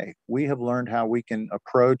away. We have learned how we can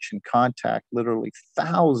approach and contact literally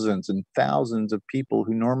thousands and thousands of people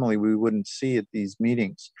who normally we wouldn't see at these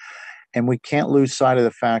meetings. And we can't lose sight of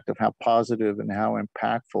the fact of how positive and how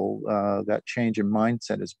impactful that change in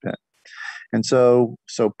mindset has been. And so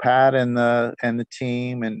Pat and the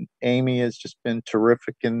team and Amy has just been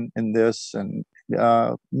terrific in this, and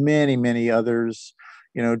many others.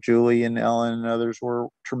 Julie and Ellen and others were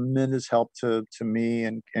tremendous help to me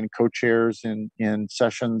and co-chairs in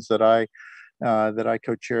sessions that I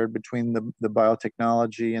co-chaired between the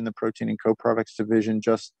biotechnology and the protein and co-products division.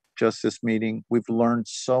 Just this meeting, we've learned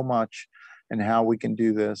so much and how we can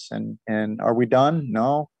do this. And are we done?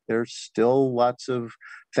 No, there's still lots of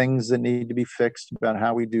things that need to be fixed about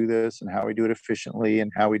how we do this and how we do it efficiently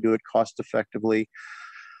and how we do it cost effectively,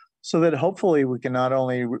 so that hopefully we can not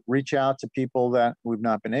only reach out to people that we've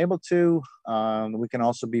not been able to, we can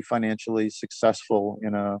also be financially successful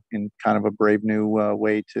in kind of a brave new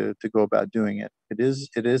way to go about doing it.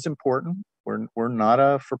 It is important. We're not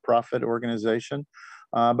a for-profit organization,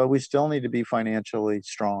 but we still need to be financially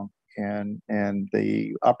strong. And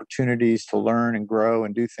the opportunities to learn and grow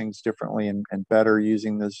and do things differently and better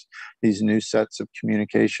using these new sets of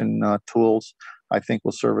communication tools, I think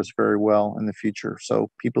will serve us very well in the future. So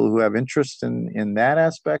people who have interest in that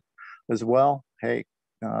aspect as well, hey,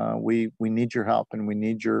 we need your help, and we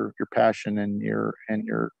need your passion and your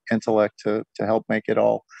intellect to help make it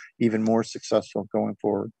all even more successful going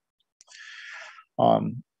forward.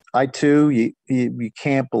 I too, you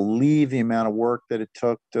can't believe the amount of work that it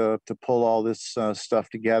took to pull all this stuff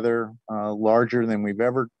together, larger than we've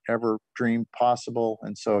ever dreamed possible.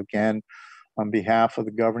 And so again, on behalf of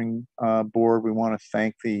the governing board, we want to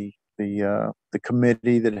thank the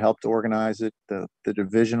committee that helped organize it, the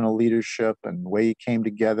divisional leadership, and the way it came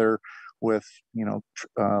together with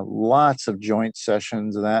lots of joint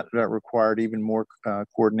sessions that required even more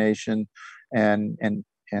coordination and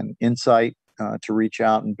insight to reach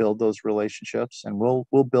out and build those relationships, and we'll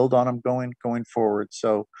build on them going forward.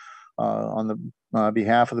 So, on the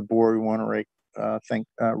behalf of the board, we want to thank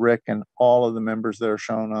Rick and all of the members that are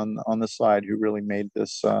shown on the slide who really made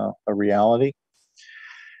this a reality.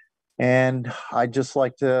 And I'd just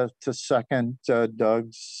like to second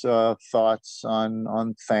Doug's thoughts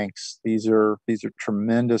on thanks. These are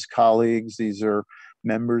tremendous colleagues. These are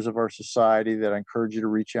members of our society that I encourage you to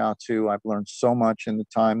reach out to. I've learned so much in the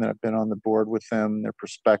time that I've been on the board with them, their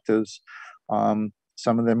perspectives. Some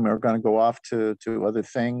of them are going to go off to other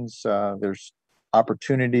things. There's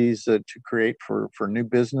opportunities to create for new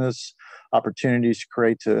business, opportunities to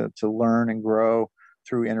create to learn and grow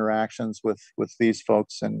through interactions with these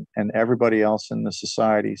folks and everybody else in the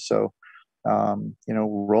society. So,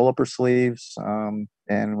 roll up our sleeves,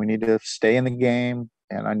 and we need to stay in the game,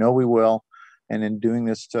 and I know we will. And in doing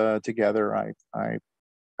this together,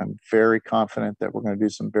 I'm very confident that we're going to do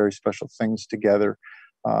some very special things together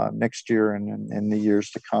next year and in the years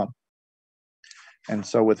to come. And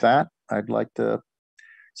so with that, I'd like to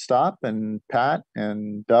stop, and Pat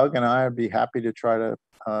and Doug and I would be happy to try to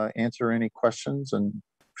answer any questions and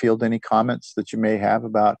field any comments that you may have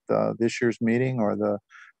about this year's meeting or the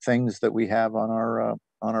things that we have on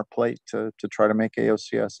our plate to try to make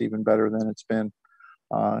AOCS even better than it's been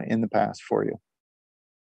in the past for you.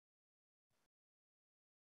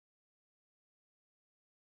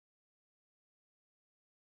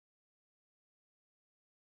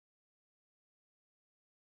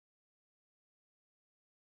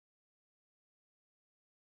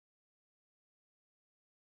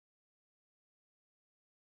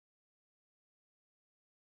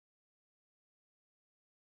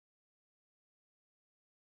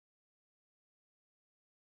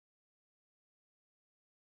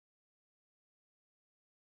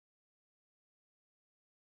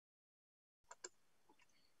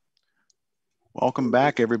 Welcome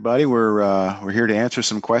back, everybody. We're here to answer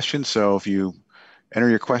some questions. So if you enter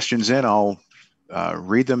your questions in, I'll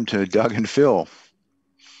read them to Doug and Phil.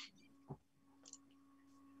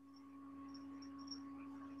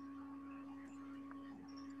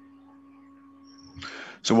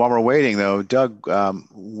 So while we're waiting, though, Doug,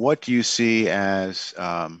 what do you see as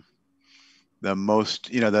the most,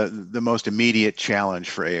 the most immediate challenge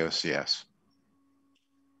for AOCS?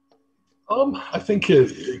 I think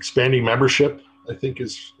expanding membership, I think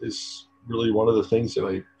is really one of the things that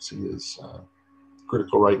I see as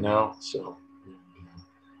critical right now. So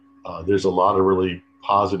there's a lot of really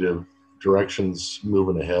positive directions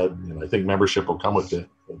moving ahead, and I think membership will come with it.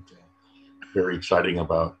 But, very exciting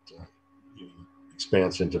about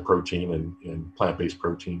expanse into protein and plant-based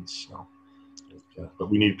proteins. So, but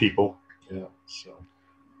we need people. Yeah. So.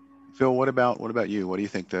 Phil, what about you? What do you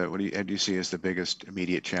think what do you see as the biggest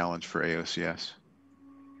immediate challenge for AOCS?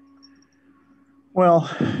 Well,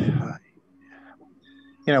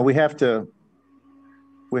 we have to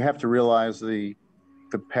realize the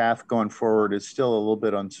path going forward is still a little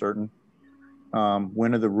bit uncertain.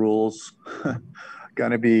 When are the rules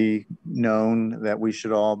going to be known that we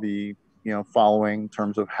should all be, following in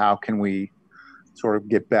terms of how can we sort of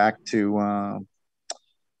get back to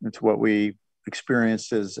what we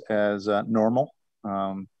experienced as normal.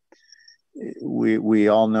 We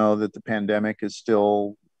all know that the pandemic is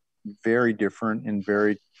still very different in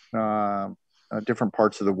very different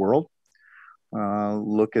parts of the world.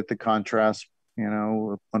 Look at the contrast.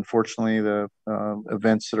 Unfortunately, the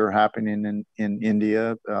events that are happening in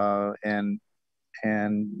India and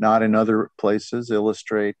not in other places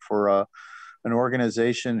illustrate for an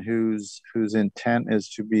organization whose intent is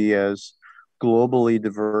to be as globally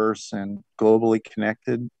diverse and globally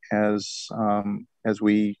connected as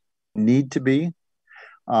we need to be.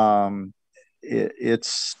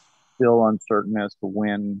 It's still uncertain as to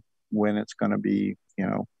when it's going to be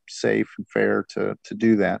safe and fair to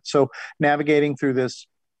do that. So navigating through this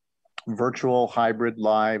virtual hybrid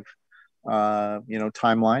live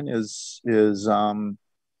timeline is it's going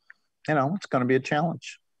to be a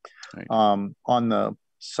challenge. Right. On the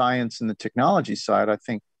science and the technology side, I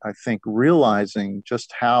think realizing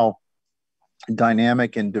just how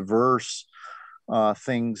dynamic and diverse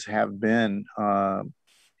things have been,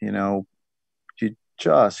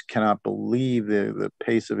 just cannot believe the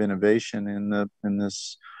pace of innovation in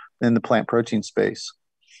the plant protein space.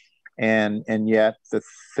 And yet the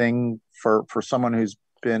thing for someone who's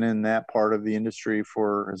been in that part of the industry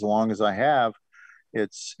for as long as I have,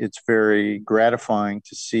 it's very gratifying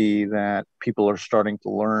to see that people are starting to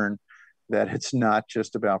learn that it's not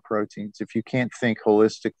just about proteins. If you can't think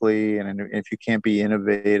holistically, and if you can't be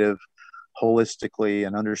innovative holistically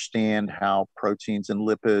and understand how proteins and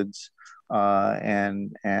lipids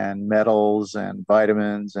and metals and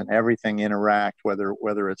vitamins and everything interact,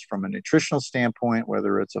 whether it's from a nutritional standpoint,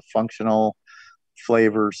 whether it's a functional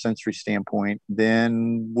flavor sensory standpoint,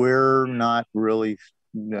 then we're not really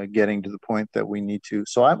getting to the point that we need to.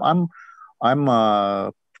 So I'm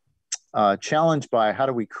challenged by how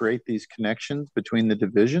do we create these connections between the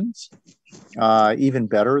divisions even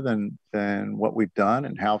better than what we've done,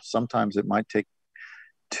 and how sometimes it might take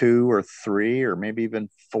 2 or 3 or maybe even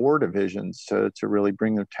 4 divisions to really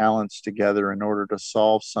bring their talents together in order to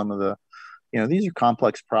solve some of the, these are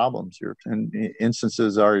complex problems.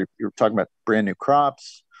 Instances are, you're talking about brand new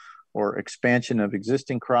crops or expansion of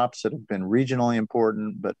existing crops that have been regionally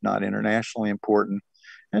important but not internationally important.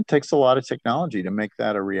 And it takes a lot of technology to make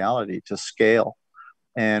that a reality, to scale.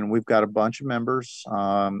 And we've got a bunch of members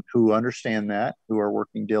who understand that, who are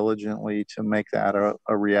working diligently to make that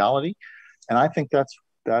a reality. And I think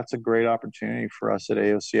that's a great opportunity for us at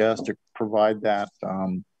AOCS to provide that,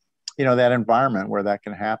 that environment where that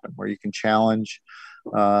can happen, where you can challenge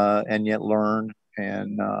and yet learn.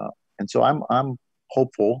 And so I'm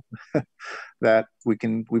hopeful that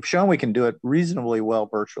we've shown we can do it reasonably well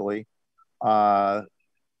virtually.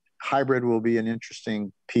 Hybrid will be an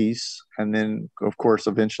interesting piece, and then of course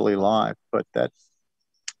eventually live. But that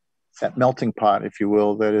melting pot, if you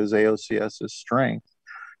will, that is AOCS's strength,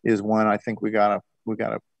 is one I think we gotta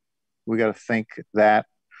think that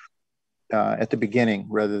at the beginning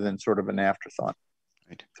rather than sort of an afterthought.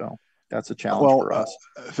 Right. So that's a challenge for us.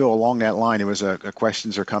 Phil, along that line, it was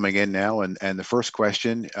questions are coming in now, and the first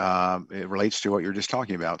question it relates to what you're just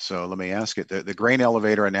talking about. So let me ask it. The grain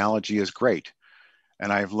elevator analogy is great.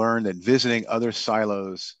 And I've learned that visiting other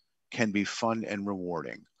silos can be fun and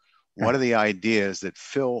rewarding. What are the ideas that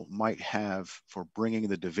Phil might have for bringing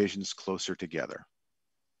the divisions closer together?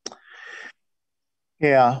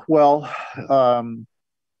 Yeah, well,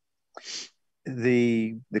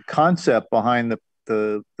 the concept behind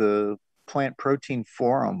the Plant Protein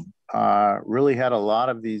Forum really had a lot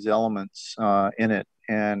of these elements in it.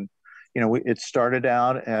 And it started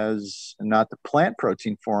out as not the Plant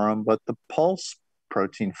Protein Forum, but the Pulse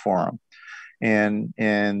Protein Forum, and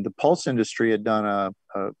the pulse industry had done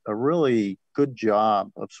a really good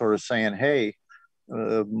job of sort of saying, hey,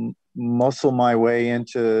 muscle my way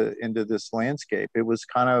into this landscape. It was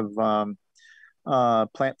kind of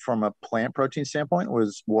from a plant protein standpoint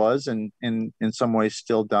was and in some ways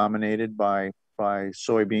still dominated by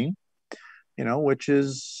soybean, which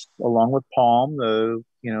is, along with palm, the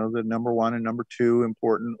number 1 and number 2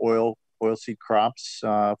 important oilseed crops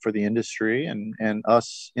for the industry and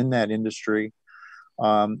us in that industry.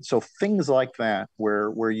 So things like that,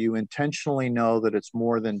 where you intentionally know that it's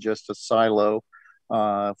more than just a silo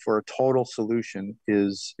for a total solution,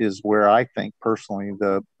 is where I think personally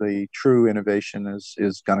the true innovation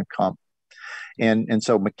is going to come. And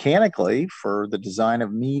so mechanically, for the design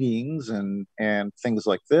of meetings and things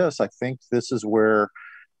like this, I think this is where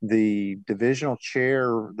the divisional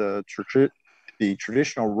chair, the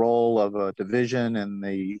traditional role of a division and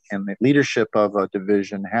the leadership of a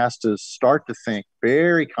division has to start to think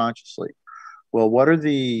very consciously, well, what are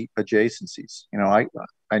the adjacencies?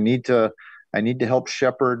 I need to help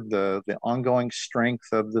shepherd the ongoing strength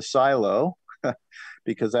of the silo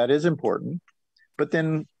because that is important. But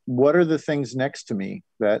then what are the things next to me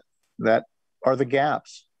that are the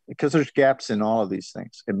gaps? Because there's gaps in all of these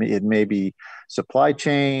things. It may be supply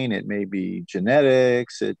chain, it may be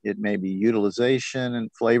genetics, it may be utilization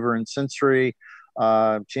and flavor and sensory.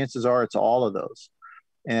 Chances are it's all of those.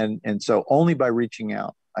 And so only by reaching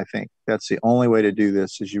out, I think that's the only way to do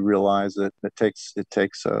this, is you realize that it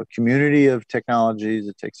takes a community of technologies,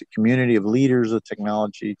 it takes a community of leaders of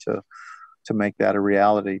technology to make that a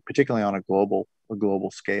reality, particularly on a global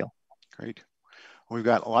scale. Great. We've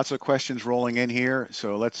got lots of questions rolling in here,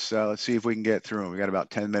 so let's see if we can get through them. We've got about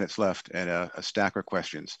 10 minutes left and a stack of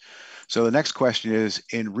questions. So the next question is,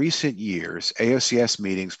 in recent years, AOCS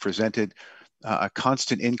meetings presented a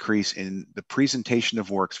constant increase in the presentation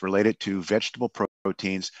of works related to vegetable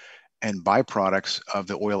proteins and byproducts of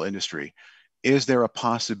the oil industry. Is there a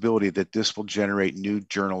possibility that this will generate new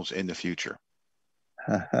journals in the future?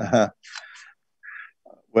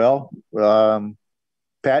 Well,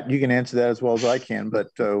 Pat, you can answer that as well as I can, but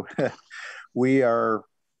we are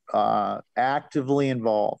actively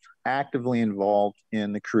involved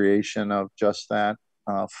in the creation of just that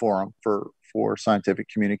forum for scientific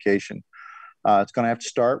communication. It's going to have to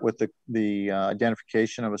start with the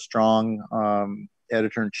identification of a strong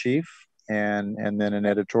editor-in-chief and then an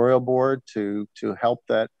editorial board to help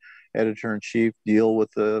that editor-in-chief deal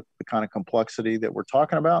with the kind of complexity that we're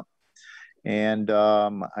talking about. And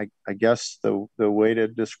I guess the way to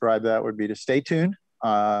describe that would be to stay tuned.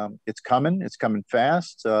 It's coming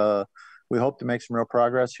fast. We hope to make some real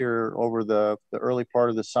progress here over the early part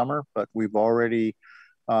of the summer, but we've already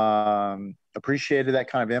appreciated that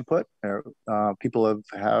kind of input. People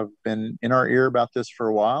have been in our ear about this for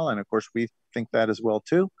a while, and of course we think that as well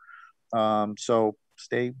too. So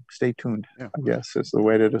stay tuned, yeah. I guess is the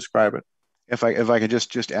way to describe it. If I could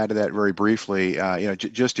just add to that very briefly,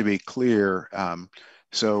 just to be clear,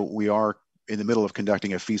 so we are in the middle of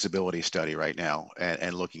conducting a feasibility study right now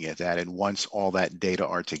and looking at that. And once all that data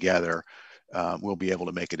are together, we'll be able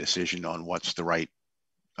to make a decision on what's the right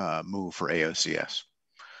move for AOCS.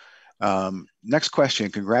 Next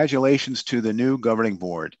question. Congratulations to the new governing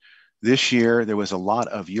board. This year, there was a lot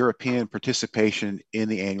of European participation in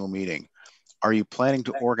the annual meeting. Are you planning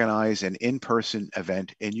to organize an in-person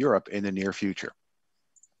event in Europe in the near future?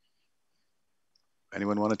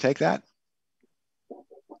 Anyone want to take that?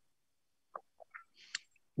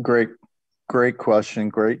 Great question,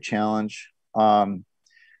 great challenge. Very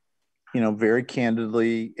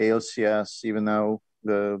candidly, AOCS, even though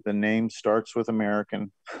the name starts with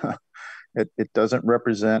American, it doesn't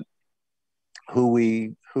represent who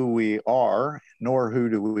we are, nor who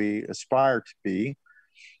do we aspire to be.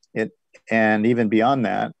 And even beyond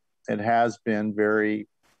that, it has been very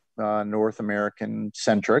North American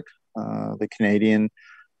centric. The Canadian,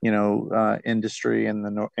 industry and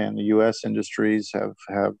the U.S. industries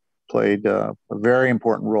have played a very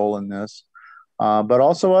important role in this, but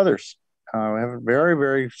also others. We have a very,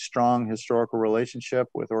 very strong historical relationship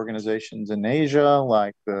with organizations in Asia,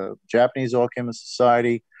 like the Japanese Oil Chemists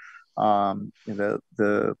Society.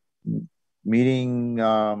 The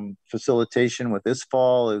meeting facilitation with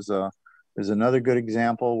ISFAL is another good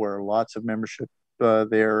example where lots of membership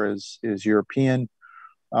there is European.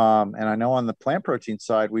 And I know on the plant protein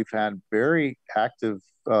side, we've had very active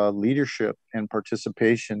leadership and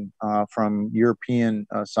participation from European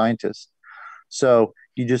scientists. So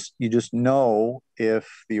you just know if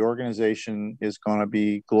the organization is going to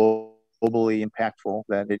be globally impactful,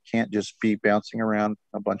 that it can't just be bouncing around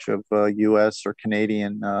a bunch of U.S. or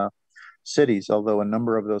Canadian cities, although a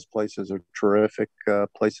number of those places are terrific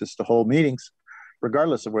places to hold meetings,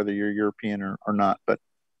 regardless of whether you're European or not. But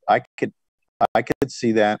I could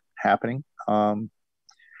see that happening.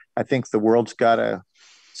 I think the world's got to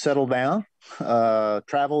settle down.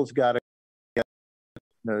 Travel's got to get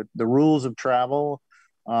the rules of travel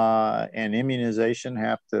and immunization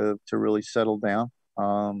have to really settle down.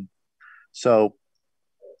 So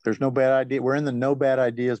there's no bad idea. We're in the no bad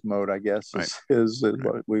ideas mode, I guess, is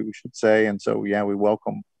what we should say. And so, yeah, we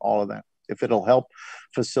welcome all of that. If it'll help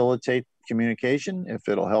facilitate communication, if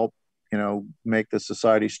it'll help, make the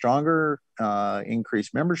society stronger,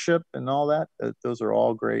 increase membership and all that, those are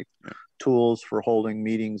all great tools for holding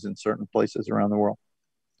meetings in certain places around the world.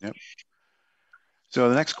 Yep. So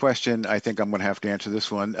the next question, I think I'm going to have to answer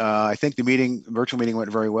this one. I think the virtual meeting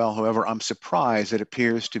went very well. However, I'm surprised it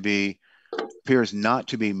appears not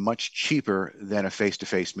to be much cheaper than a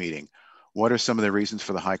face-to-face meeting. What are some of the reasons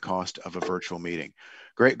for the high cost of a virtual meeting?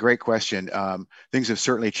 Great question. Things have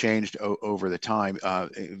certainly changed over the time.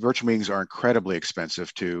 Virtual meetings are incredibly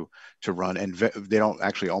expensive to run, and they don't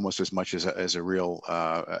actually almost as much as a real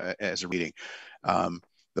meeting.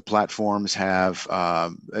 The platforms have,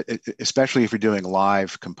 especially if you're doing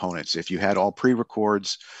live components. If you had all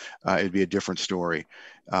pre-records, it'd be a different story.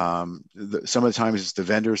 Some of the times it's the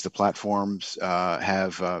vendors, the platforms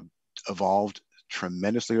have evolved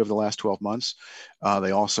tremendously over the last 12 months.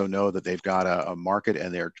 They also know that they've got a market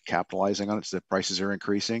and they're capitalizing on it, so the prices are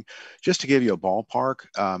increasing. Just to give you a ballpark,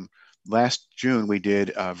 last June we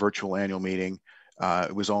did a virtual annual meeting.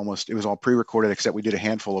 It was all pre-recorded, except we did a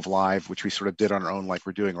handful of live, which we sort of did on our own, like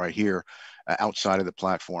we're doing right here, outside of the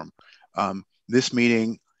platform. This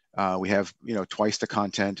meeting, we have twice the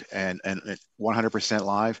content and 100%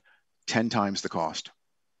 live, 10 times the cost.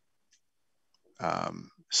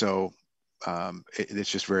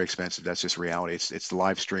 It's just very expensive. That's just reality. It's the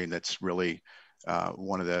live stream that's really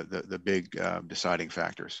one of the big deciding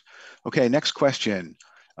factors. Okay, next question.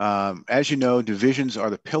 As you know, divisions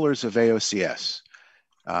are the pillars of AOCS.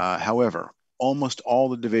 However, almost all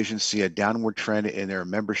the divisions see a downward trend in their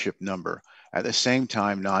membership number. At the same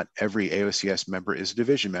time, not every AOCS member is a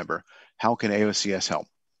division member. How can AOCS help?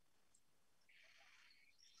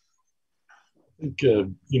 I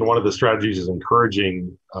think one of the strategies is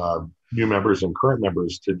encouraging new members and current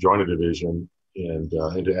members to join a division and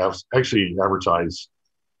to actually advertise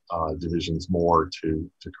divisions more to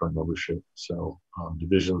current membership. So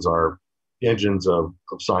divisions are engines of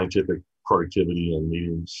scientific productivity and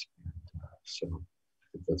meetings. So I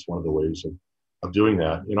think that's one of the ways of doing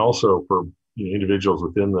that, and also for individuals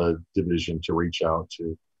within the division to reach out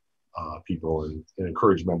to people and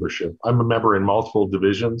encourage membership. I'm a member in multiple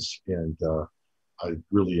divisions, and I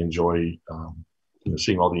really enjoy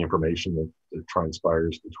seeing all the information that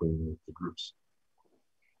transpires between the groups.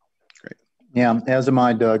 Great. Yeah, as am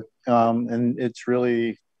I, Doug. And it's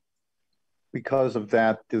really because of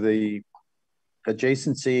that, the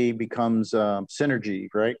adjacency becomes synergy,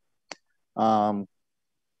 right? And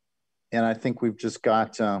I think we've just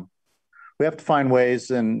got, we have to find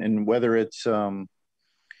ways, and whether it's,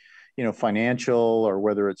 financial or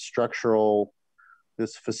whether it's structural,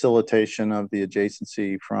 this facilitation of the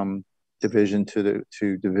adjacency from division to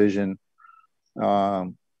division,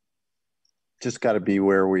 just got to be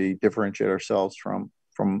where we differentiate ourselves from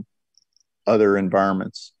other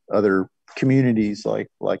environments, other communities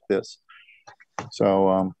like this.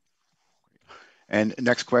 So, and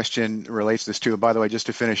next question relates this to, by the way, just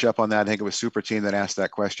to finish up on that, I think it was Super Team that asked that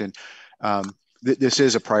question. This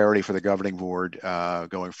is a priority for the governing board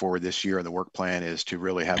going forward this year, and the work plan is to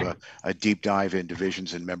really have a deep dive in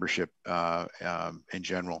divisions and membership in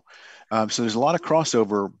general. So there's a lot of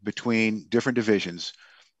crossover between different divisions,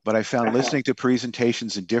 but I found listening to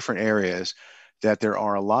presentations in different areas that there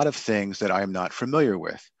are a lot of things that I'm not familiar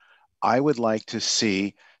with. I would like to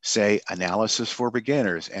see, say, analysis for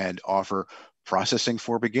beginners and offer processing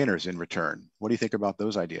for beginners in return. What do you think about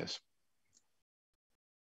those ideas?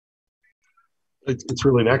 It's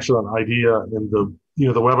really an excellent idea, and the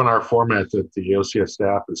webinar format that the AOCS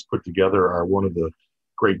staff has put together are one of the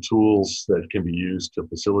great tools that can be used to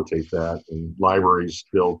facilitate that, and libraries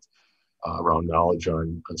built around knowledge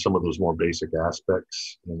on some of those more basic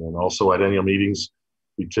aspects. And then also at annual meetings,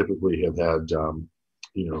 we typically have had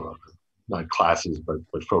not classes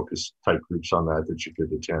but focus type groups on that you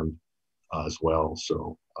could attend as well.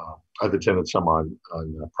 So I've attended some on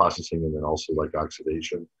processing, and then also like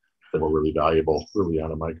oxidation, that were really valuable early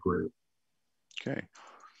on in my career. Okay.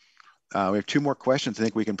 We have two more questions. I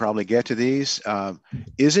think we can probably get to these.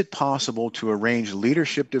 Is it possible to arrange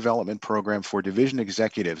leadership development program for division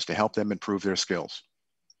executives to help them improve their skills?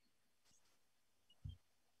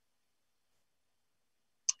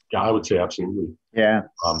 Yeah, I would say absolutely. Yeah.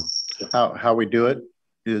 How we do it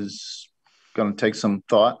is going to take some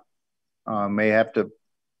thought. May have to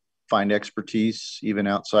find expertise even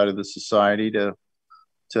outside of the society to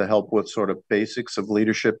help with sort of basics of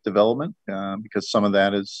leadership development, because some of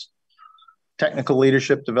that is technical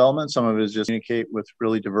leadership development. Some of it is just communicate with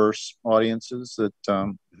really diverse audiences that,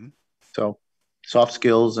 so soft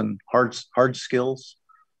skills and hard skills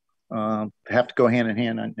have to go hand in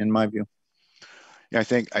hand, in my view. Yeah, I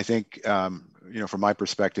think from my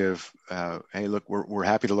perspective, hey, look, we're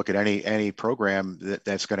happy to look at any program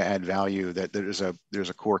that's going to add value. That there's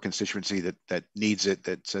a core constituency that needs it,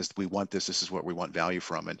 that says we want this. This is what we want value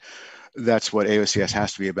from, and that's what AOCS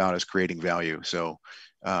has to be about, is creating value. So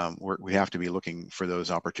we have to be looking for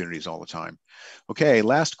those opportunities all the time. Okay,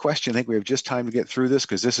 last question. I think we have just time to get through this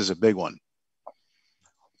because this is a big one.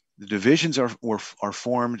 The divisions are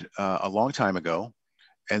formed a long time ago,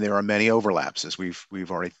 and there are many overlaps, as we've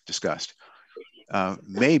already discussed.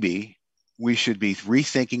 Maybe we should be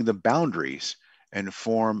rethinking the boundaries and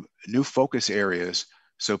form new focus areas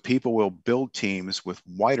so people will build teams with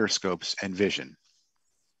wider scopes and vision.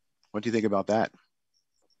 What do you think about that?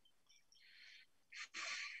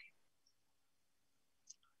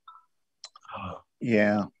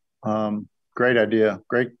 Yeah, great idea.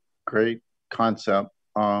 Great concept.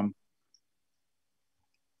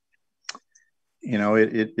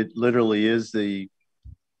 It literally is the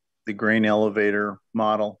grain elevator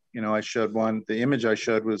model. I showed one. The image I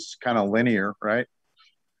showed was kind of linear, right?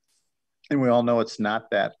 And we all know it's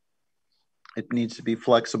not that. It needs to be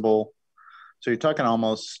flexible. So you're talking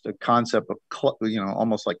almost a concept of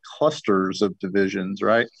almost like clusters of divisions,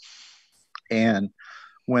 right? And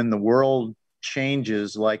when the world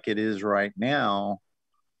changes like it is right now,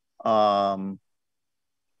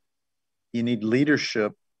 you need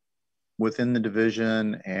leadership within the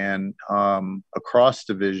division and across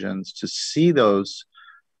divisions to see those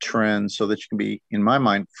trends so that you can be, in my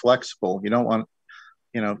mind, flexible. You don't want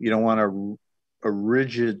a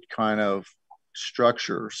rigid kind of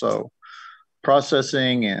structure. So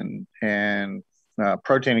processing and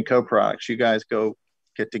protein and co-products. You guys go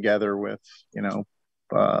get together with,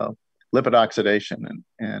 lipid oxidation,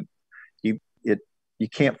 and you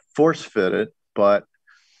can't force fit it, but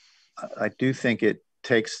I do think it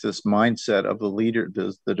takes this mindset of the leader,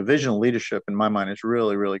 the divisional leadership in my mind is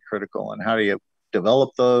really, really critical. And how do you develop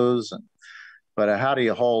those? But how do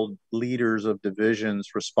you hold leaders of divisions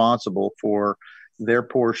responsible for their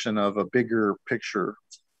portion of a bigger picture?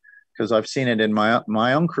 Because I've seen it in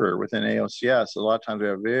my own career within AOCS. A lot of times we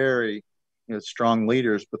have very strong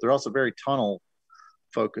leaders, but they're also very tunnel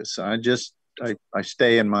focused. I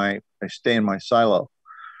stay in my silo,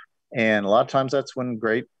 and a lot of times that's when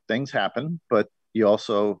great things happen. But you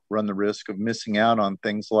also run the risk of missing out on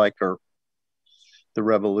things like the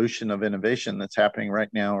revolution of innovation that's happening right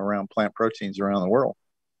now around plant proteins around the world,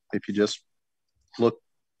 if you just look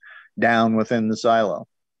down within the silo.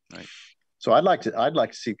 Right. So I'd like to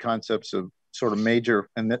see concepts of sort of major,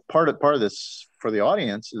 and that part of this for the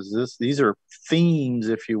audience is these are themes,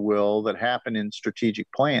 if you will, that happen in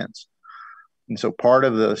strategic plans. And so part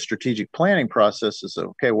of the strategic planning process is,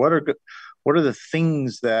 okay, what are the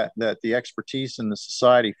things that the expertise in the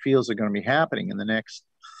society feels are going to be happening in the next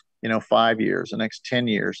 5 years, the next 10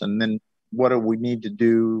 years, and then what do we need to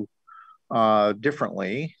do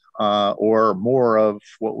differently or more of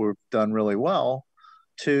what we've done really well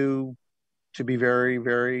to be very,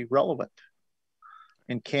 very relevant.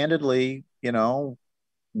 And candidly,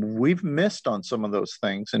 we've missed on some of those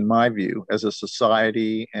things, in my view, as a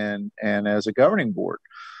society and as a governing board.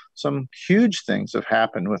 Some huge things have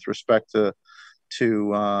happened with respect to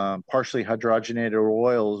partially hydrogenated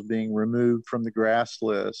oils being removed from the GRAS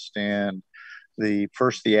list, and the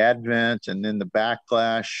advent and then the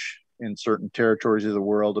backlash in certain territories of the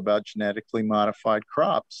world about genetically modified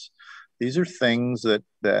crops. These are things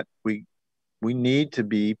that we need to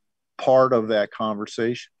be part of that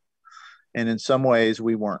conversation. And in some ways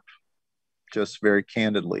we weren't, just very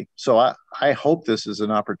candidly. So I hope this is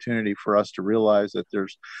an opportunity for us to realize that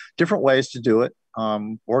there's different ways to do it,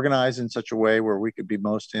 organized in such a way where we could be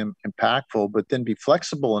most impactful, but then be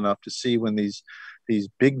flexible enough to see when these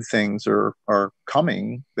big things are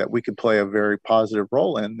coming, that we could play a very positive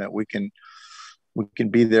role in, that we can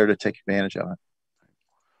be there to take advantage of it.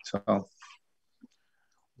 So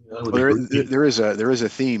well, there is a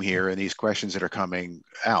theme here in these questions that are coming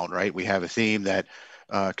out, right? We have a theme that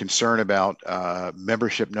concern about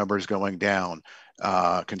membership numbers going down,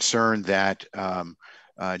 concern that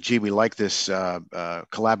gee, we like this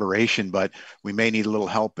collaboration, but we may need a little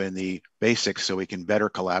help in the basics so we can better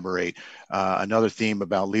collaborate. Another theme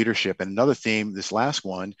about leadership, and another theme, this last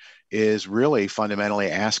one, is really fundamentally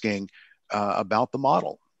asking about the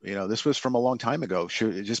model. This was from a long time ago.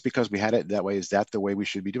 Just because we had it that way, is that the way we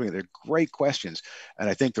should be doing it? They're great questions, and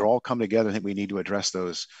I think they're all come together. I think we need to address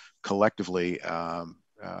those collectively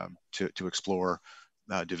to explore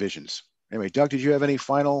divisions. Anyway, Doug, did you have any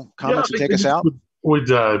final comments to take us out?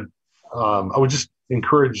 I would just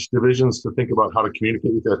encourage divisions to think about how to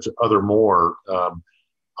communicate with each other more.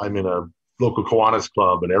 I'm in a local Kiwanis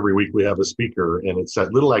club, and every week we have a speaker, and it's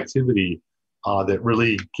that little activity that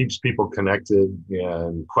really keeps people connected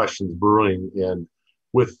and questions brewing. And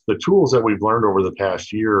with the tools that we've learned over the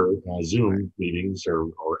past year, Zoom meetings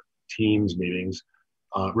or Teams meetings,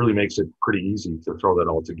 really makes it pretty easy to throw that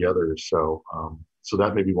all together. So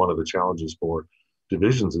that may be one of the challenges for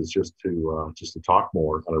divisions, is just to talk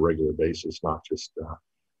more on a regular basis, not just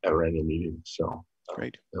at our annual meetings. So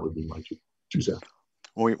great. That would be my two cents.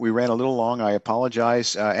 Well, we ran a little long. I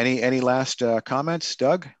apologize. Any last comments,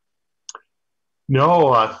 Doug?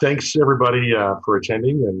 No, thanks everybody for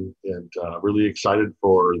attending, and really excited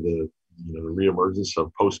for the reemergence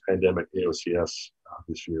of post-pandemic AOCS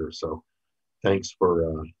this year. So thanks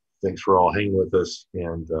for all hanging with us,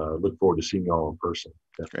 and look forward to seeing you all in person.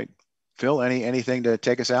 Yeah. Great. Phil, anything to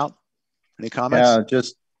take us out? Any comments? Yeah,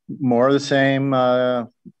 just more of the same.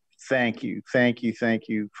 Thank you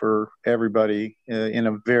for everybody in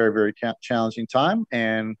a very, very challenging time,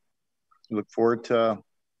 and look forward to,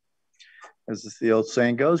 as the old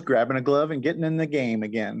saying goes, grabbing a glove and getting in the game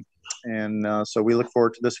again. And so we look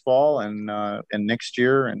forward to this fall and next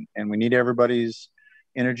year, and we need everybody's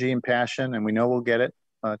energy and passion, and we know we'll get it.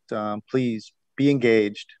 But please be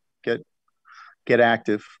engaged, get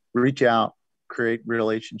active, reach out, create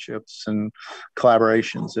relationships and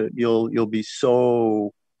collaborations. You'll be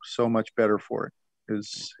so much better for it.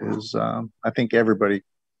 Is I think everybody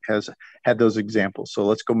has had those examples. So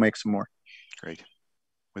let's go make some more. Great.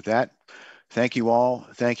 With that, thank you all.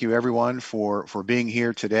 Thank you everyone for being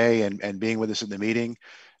here today and being with us at the meeting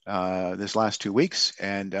this last 2 weeks.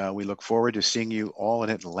 And we look forward to seeing you all in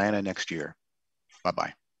Atlanta next year.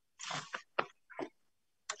 Bye-bye.